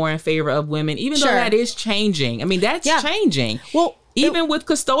little bit more in favor of women, even though that is changing. I mean, that's changing. Well, even with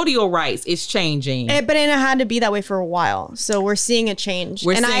custodial rights, it's changing. But it had to be that way for a while. So we're seeing a change.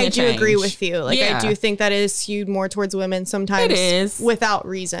 I do agree with you. Like, I do think that it is skewed more towards women sometimes. It is. Without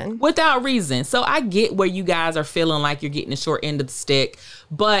reason. Without reason. So I get where you guys are feeling like you're getting the short end of the stick,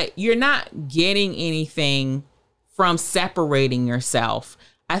 but you're not getting anything from separating yourself.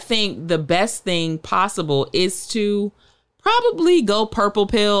 I think the best thing possible is to probably go purple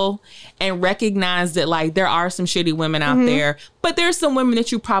pill and recognize that like there are some shitty women out there, but there's some women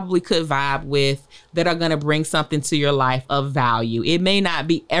that you probably could vibe with that are going to bring something to your life of value. It may not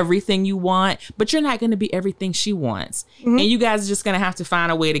be everything you want, but you're not going to be everything she wants. And you guys are just going to have to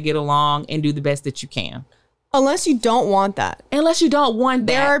find a way to get along and do the best that you can. Unless you don't want that. Unless you don't want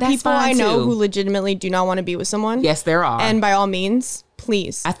that. There are people I know who legitimately do not want to be with someone. Yes, there are. And by all means,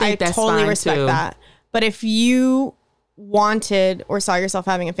 please. I think that's totally fine respect too. that. But if you wanted or saw yourself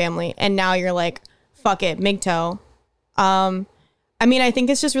having a family and now you're like, fuck it, MGTOW. I mean, I think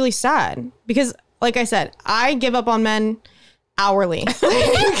it's just really sad because, like I said, I give up on men hourly.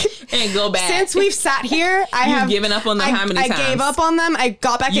 And go back. Since we've sat here, I have given up on them how many times? I gave up on them. I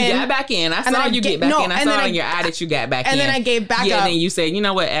got back in. You got back in. I saw you get back in. I saw in your ad that you got back in. And then I gave back up. Yeah, then you said, you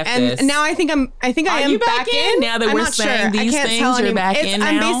know what, F this. And now I think I am back in. Now that we're saying these things, you're back in now?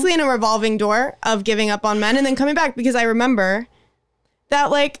 I'm basically in a revolving door of giving up on men and then coming back because I remember that,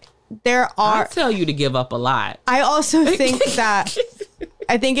 like, there are... I tell you to give up a lot. I also think that...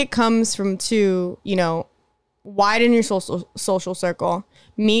 I think it comes from widen your social circle,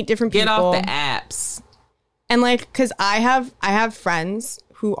 meet different people. Get off the apps. And like, cause I have friends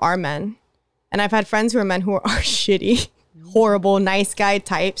who are men, and I've had friends who are men who are shitty, horrible, nice guy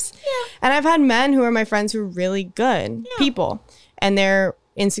types. Yeah. And I've had men who are my friends who are really good people, and they're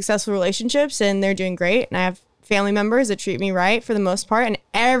in successful relationships and they're doing great. And I have family members that treat me right for the most part, and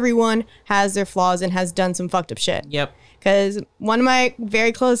everyone has their flaws and has done some fucked up shit. Yep. Cause one of my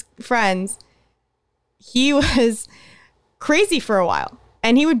very close friends, he was crazy for a while,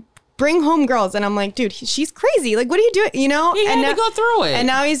 and he would bring home girls, and I'm like, dude, she's crazy. Like, what are you doing? You know, he had to go through it, and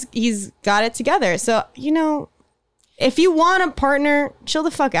now he's got it together. So, if you want a partner, chill the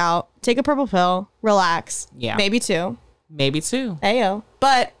fuck out, take a purple pill, relax. Yeah, maybe two. Ayo,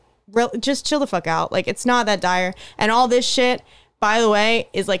 but just chill the fuck out. Like, it's not that dire, and all this shit, by the way,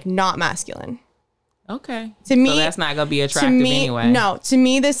 is like not masculine. Okay, to me, so that's not gonna be attractive anyway. No, to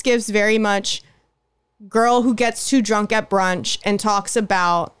me, this gives very much girl who gets too drunk at brunch and talks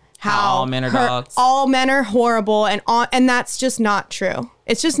about how all men are dogs. All men are horrible, and that's just not true.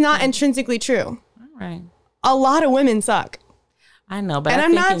 It's just not intrinsically true. All right. A lot of women suck. I know, but and I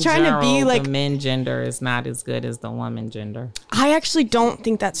I'm think not in trying general, to be like the men gender is not as good as the woman gender. I actually don't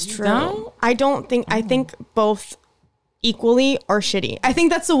think that's true. Don't? I don't think. I think both equally are shitty. I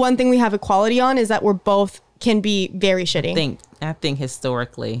think that's the one thing we have equality on is that we're both can be very shitty. I think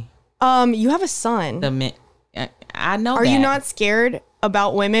historically, you have a son. the men. I know. Are that. you not scared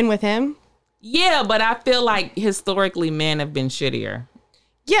about women with him? Yeah, but I feel like historically men have been shittier.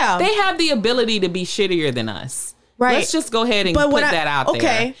 Yeah, They have the ability to be shittier than us. right. Let's just go ahead and put that out there.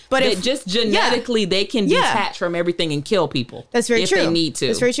 Okay, but that if just genetically they can detach from everything and kill people. That's very if true. If they need to.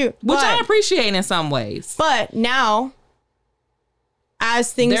 That's very true. Which I But- appreciate in some ways. But now,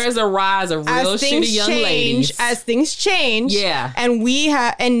 as things There's a rise of real shitty young ladies. as things change, Yeah. and we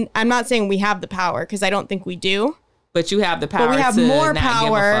have, and I'm not saying we have the power because I don't think we do. But you have the power. But we have to more not give a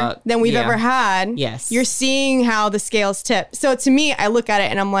power fuck. than we've Yeah. ever had. Yes. You're seeing how the scales tip. So to me, I look at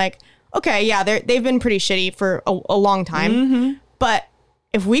it and I'm like, okay, yeah, they've been pretty shitty for a long time. Mm-hmm. But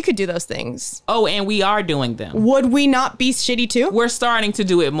if we could do those things, Oh, and we are doing them. would we not be shitty too? We're starting to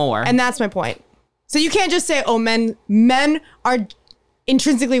do it more. And that's my point. So you can't just say, oh, men are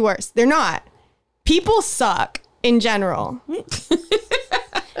intrinsically worse. They're not. People suck in general.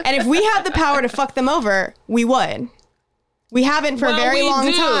 And if we had the power to fuck them over, we would. We haven't for a very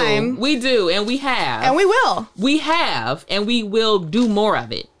long time. We do, and we have. And we will. We have, and we will do more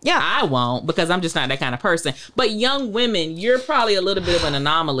of it. Yeah. I won't because I'm just not that kind of person. But young women, you're probably a little bit of an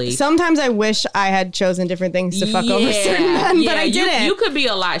anomaly. Sometimes I wish I had chosen different things to fuck over certain men, but I didn't. You could be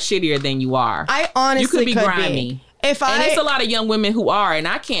a lot shittier than you are. I honestly you could be could grimy. And it's a lot of young women who are, and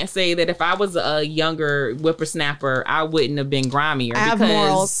I can't say that if I was a younger whippersnapper, I wouldn't have been grimier. I have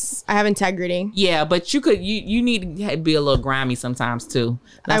morals. I have integrity. Yeah, but you need to be a little grimy sometimes too.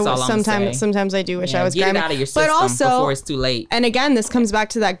 That's all I'm saying. Sometimes I do wish I was get grimy. it out of your system but also, before it's too late. And again, this comes back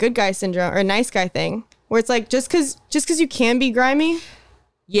to that good guy syndrome or nice guy thing, where it's like just because you can be grimy.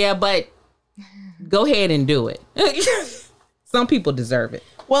 Yeah, but go ahead and do it. Some people deserve it.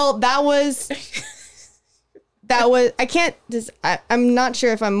 Well, that was I can't just I'm not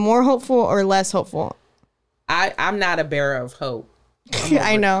sure if I'm more hopeful or less hopeful. I'm not a bearer of hope.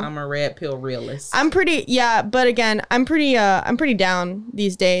 I know. I'm a red pill realist. I'm pretty but again, I'm pretty down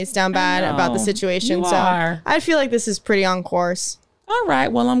these days, down bad about the situation. You so are. I feel like this is pretty on course. All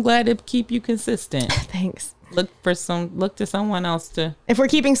right. Well, I'm glad to keep you consistent. Thanks. Look to someone else to. If we're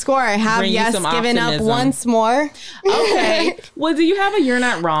keeping score, I have bring you some given up optimism. once more. Okay. Well, do you have a You're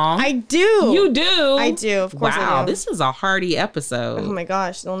Not Wrong? I do. You do? I do. Of course Wow, I do. this is a hearty episode. Oh my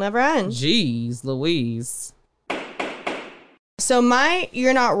gosh, it'll never end. Jeez Louise. So my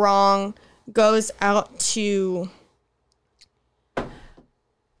You're Not Wrong goes out to,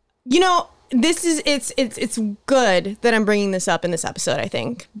 it's good that I'm bringing this up in this episode, I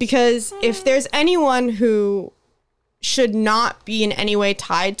think, because if there's anyone who should not be in any way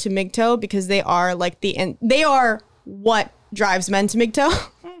tied to MGTOW because they are they are what drives men to MGTOW,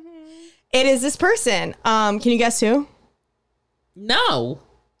 it is this person. Can you guess who? No.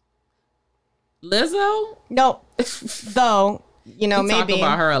 Lizzo? No. Though, We maybe. talk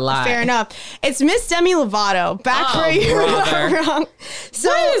about her a lot. Fair enough. It's Miss Demi Lovato. Back for a You're Not Wrong. So,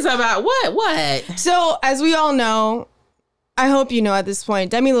 What is about what? so, as we all know, I hope you know at this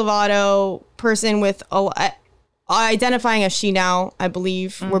point, Demi Lovato, person with identifying as she now, I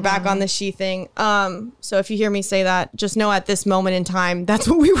believe. We're back on the she thing. So if you hear me say that, just know at this moment in time, that's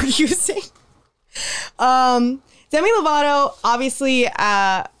what we were using. Demi Lovato, obviously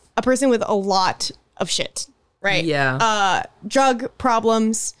a person with a lot of shit, right? Yeah. Drug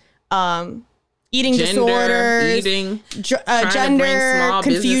problems, eating Gender, disorders, eating, gender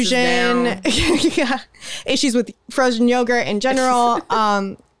confusion, yeah, issues with frozen yogurt in general.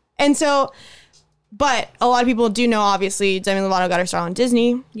 And so, but a lot of people do know, obviously, Demi Lovato got her start on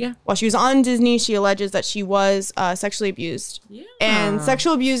Disney. Yeah. While she was on Disney, she alleges that she was sexually abused. Yeah. And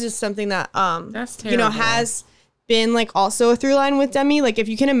sexual abuse is something that, That's terrible. has been like also a through line with Demi. Like if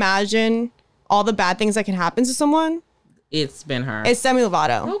you can imagine all the bad things that can happen to someone, It's been her. it's Demi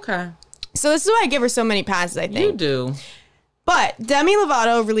Lovato. Okay. So this is why I give her so many passes, I think. You do. But Demi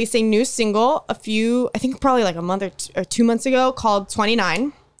Lovato released a new single I think probably like a month or 2 months ago called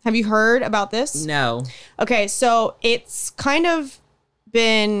 29. Have you heard about this? No. Okay, so it's kind of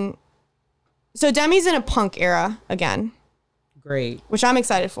been... So Demi's in a punk era again, Great. which I'm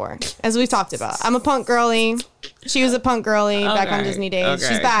excited for, as we've talked about. I'm a punk girly. She was a punk girly back on Okay, Disney days. okay.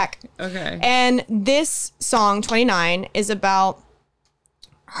 She's back. Okay. And this song, 29, is about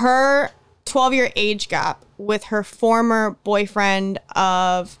her 12-year age gap with her former boyfriend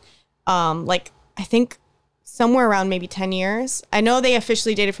of like I think somewhere around maybe 10 years. I know they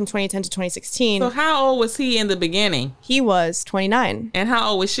officially dated from 2010 to 2016. So how old was he in the beginning? He was 29. And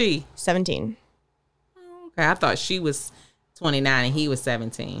how old was she? 17. Okay, I thought she was 29 and he was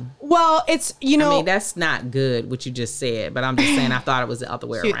 17. Well, it's, you know. I mean, that's not good what you just said, but I'm just saying I thought it was the other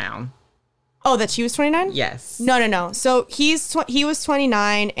way around. Oh, that she was 29? Yes. No. So he was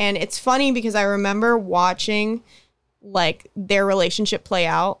 29, and it's funny because I remember watching like their relationship play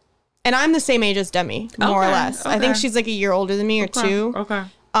out. And I'm the same age as Demi, more or less. I think she's like a year older than me or two. Okay.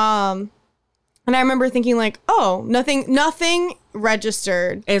 And I remember thinking like, oh, nothing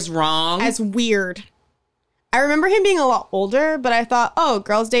registered as wrong, as weird. I remember him being a lot older, but I thought, oh,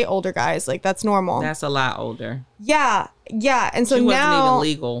 girls date older guys. Like, that's normal. That's a lot older. Yeah. And so she wasn't now, even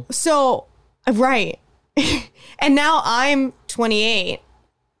legal. So, right. And now I'm 28.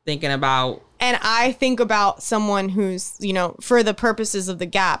 Thinking about. And I think about someone who's, you know, for the purposes of the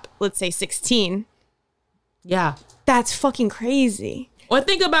gap, let's say 16. Yeah. That's fucking crazy. Or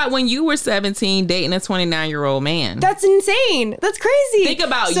think about when you were 17 dating a 29-year-old man. That's insane. That's crazy. Think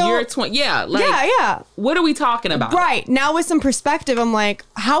about your 20. Yeah. Like, yeah. What are we talking about? Right. Now with some perspective, I'm like,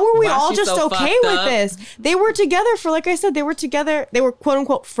 how are we all just so okay with this? They were together for, like I said, they were quote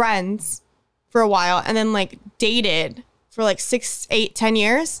unquote friends for a while and then like dated for like 6, 8, 10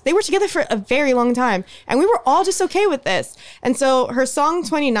 years. They were together for a very long time. And we were all just okay with this. And so her song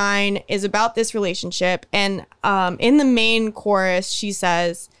 29 is about this relationship. And in the main chorus, she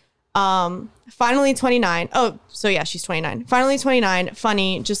says, finally 29. Oh, so yeah, she's 29. Finally 29.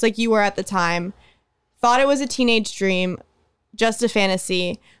 Funny, just like you were at the time. Thought it was a teenage dream, just a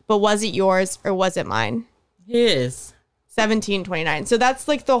fantasy. But was it yours or was it mine? His. 17, 29. So that's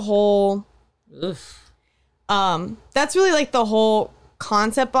like the whole... Oof. That's really like the whole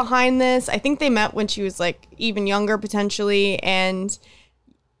concept behind this. I think they met when she was like even younger potentially. And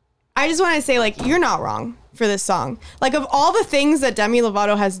I just want to say like, you're not wrong for this song. Like of all the things that Demi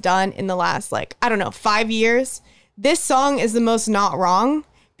Lovato has done in the last, like, I don't know, 5 years, this song is the most not wrong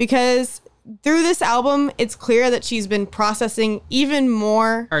because through this album, it's clear that she's been processing even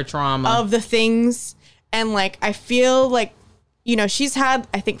more her trauma of the things. And like, I feel like, you know, she's had,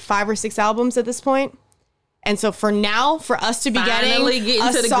 I think 5 or 6 albums at this point. And so for us to be getting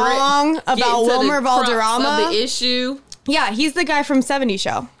a song about Wilmer Valderrama, of the issue. Yeah, he's the guy from 70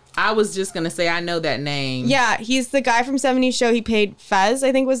 Show. I was just going to say, I know that name. Yeah, he's the guy from 70 Show. He played Fez,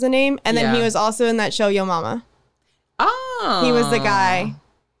 I think was the name. And then he was also in that show, Yo Mama. Oh. He was the guy.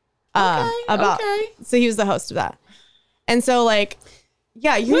 So he was the host of that. And so like,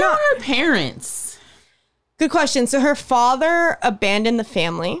 yeah, Where are her parents? Good question. So her father abandoned the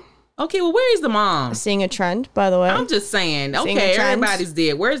family. Okay, well, where is the mom? Seeing a trend, by the way. I'm just saying. Okay, everybody's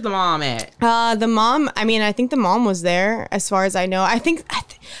dead. Where's the mom at? The mom, I mean, I think the mom was there, as far as I know. I think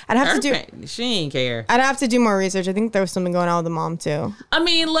I'd have to do... She ain't care. I'd have to do more research. I think there was something going on with the mom, too. I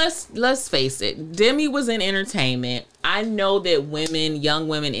mean, let's face it. Demi was in entertainment. I know that young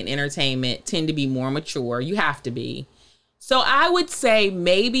women in entertainment tend to be more mature. You have to be. So I would say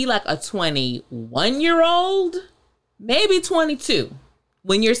maybe like a 21-year-old, maybe 22.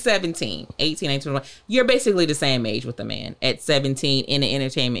 When you're 17, 18, 19, 21, you're basically the same age with a man at 17 in the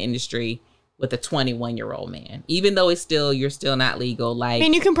entertainment industry with a 21-year-old man. Even though you're still not legal. Like, I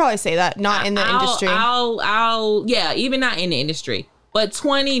mean, you can probably say that, not in the industry. Yeah, even not in the industry. But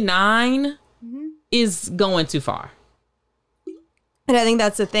 29 is going too far. And I think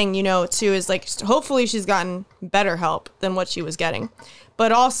that's the thing, you know, too, is like, hopefully she's gotten better help than what she was getting.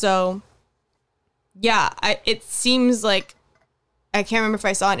 But also, yeah, it seems like, I can't remember if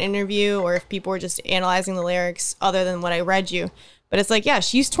I saw an interview or if people were just analyzing the lyrics other than what I read you. But it's like, yeah,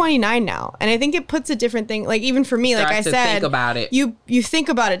 she's 29 now. And I think it puts a different thing. Like, even for me, like I said, think about it. You think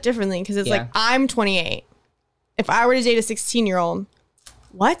about it differently because it's like, I'm 28. If I were to date a 16-year-old,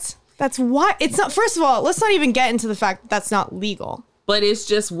 what? That's what? It's not, first of all, let's not even get into the fact that that's not legal. But it's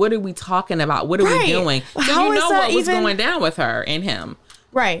just, what are we talking about? What are we doing? So you know what was going down with her and him.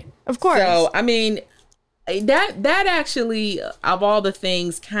 Right. Of course. So, I mean... That actually, of all the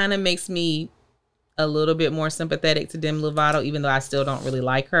things, kind of makes me a little bit more sympathetic to Demi Lovato, even though I still don't really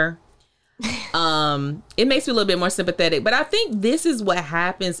like her. It makes me a little bit more sympathetic. But I think this is what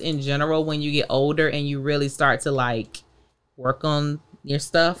happens in general when you get older and you really start to like work on your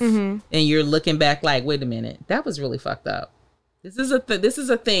stuff. And you're looking back like, wait a minute, that was really fucked up. This is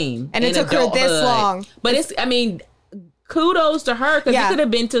a theme. And it took her this long. But kudos to her, because Yeah. it could have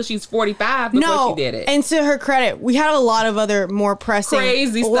been till she's 45 before she did it. And to her credit, we had a lot of other more pressing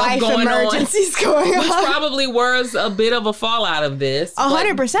Crazy stuff life going on. emergencies going Which on. probably was a bit of a fallout of this.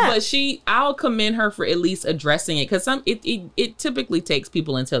 100%. But I'll commend her for at least addressing it, because it typically takes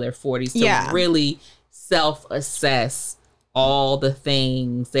people until their 40s to really self-assess all the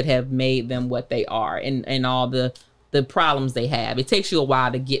things that have made them what they are, and all the problems they have. It takes you a while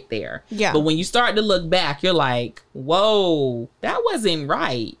to get there. Yeah. But when you start to look back, you're like, whoa, that wasn't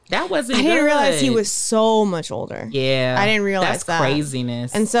right. That wasn't I didn't good. realize he was so much older. Yeah. I didn't realize that's that.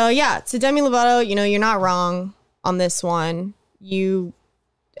 craziness. And so, yeah, to Demi Lovato, you're not wrong on this one. And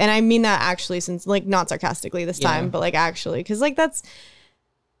I mean that actually, since, like, not sarcastically this time, but, like, actually, because, like,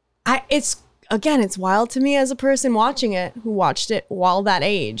 it's wild to me as a person watching it, who watched it while that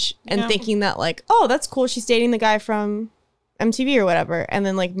age and thinking that, like, oh, that's cool, she's dating the guy from MTV or whatever, and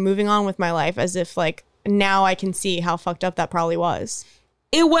then, like, moving on with my life as if, like, now I can see how fucked up that probably was.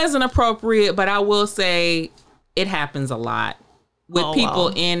 It wasn't appropriate, but I will say it happens a lot with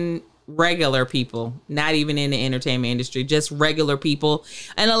people in regular people, not even in the entertainment industry, just regular people.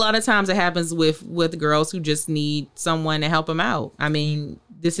 And a lot of times it happens with girls who just need someone to help them out. I mean,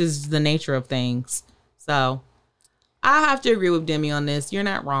 this is the nature of things. So I have to agree with Demi on this. You're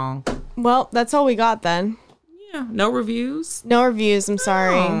not wrong. Well, that's all we got then. Yeah, no reviews. No reviews, I'm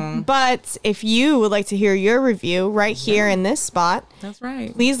sorry. Oh. But if you would like to hear your review right here in this spot, That's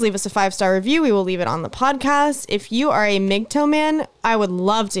right. please leave us a 5-star review. We will leave it on the podcast. If you are a MGTOW man, I would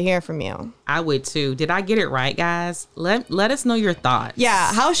love to hear from you. I would too. Did I get it right, guys? Let us know your thoughts.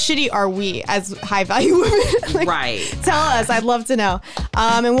 Yeah, how shitty are we as high value women? Like, Right. Tell us. I'd love to know.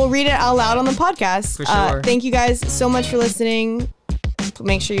 And we'll read it out loud on the podcast. For sure. Thank you guys so much for listening.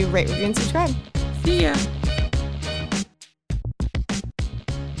 Make sure you rate, review, and subscribe. See ya.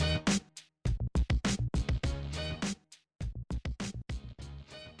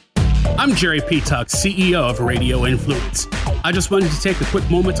 I'm Jerry P. Tuck, CEO of Radio Influence. I just wanted to take a quick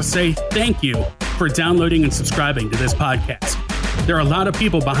moment to say thank you for downloading and subscribing to this podcast. There are a lot of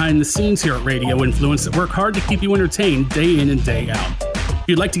people behind the scenes here at Radio Influence that work hard to keep you entertained day in and day out. If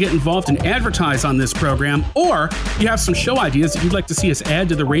you'd like to get involved and advertise on this program, or you have some show ideas that you'd like to see us add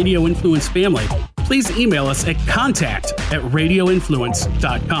to the Radio Influence family, please email us at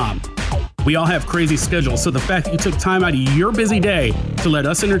contact@radioinfluence.com. We all have crazy schedules, so the fact that you took time out of your busy day to let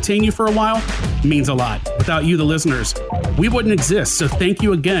us entertain you for a while means a lot. Without you, the listeners, we wouldn't exist, so thank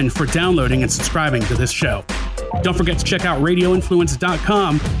you again for downloading and subscribing to this show. Don't forget to check out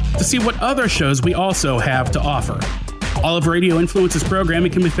radioinfluence.com to see what other shows we also have to offer. All of Radio Influence's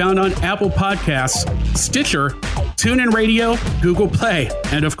programming can be found on Apple Podcasts, Stitcher, TuneIn Radio, Google Play,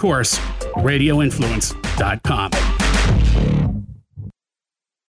 and of course, radioinfluence.com.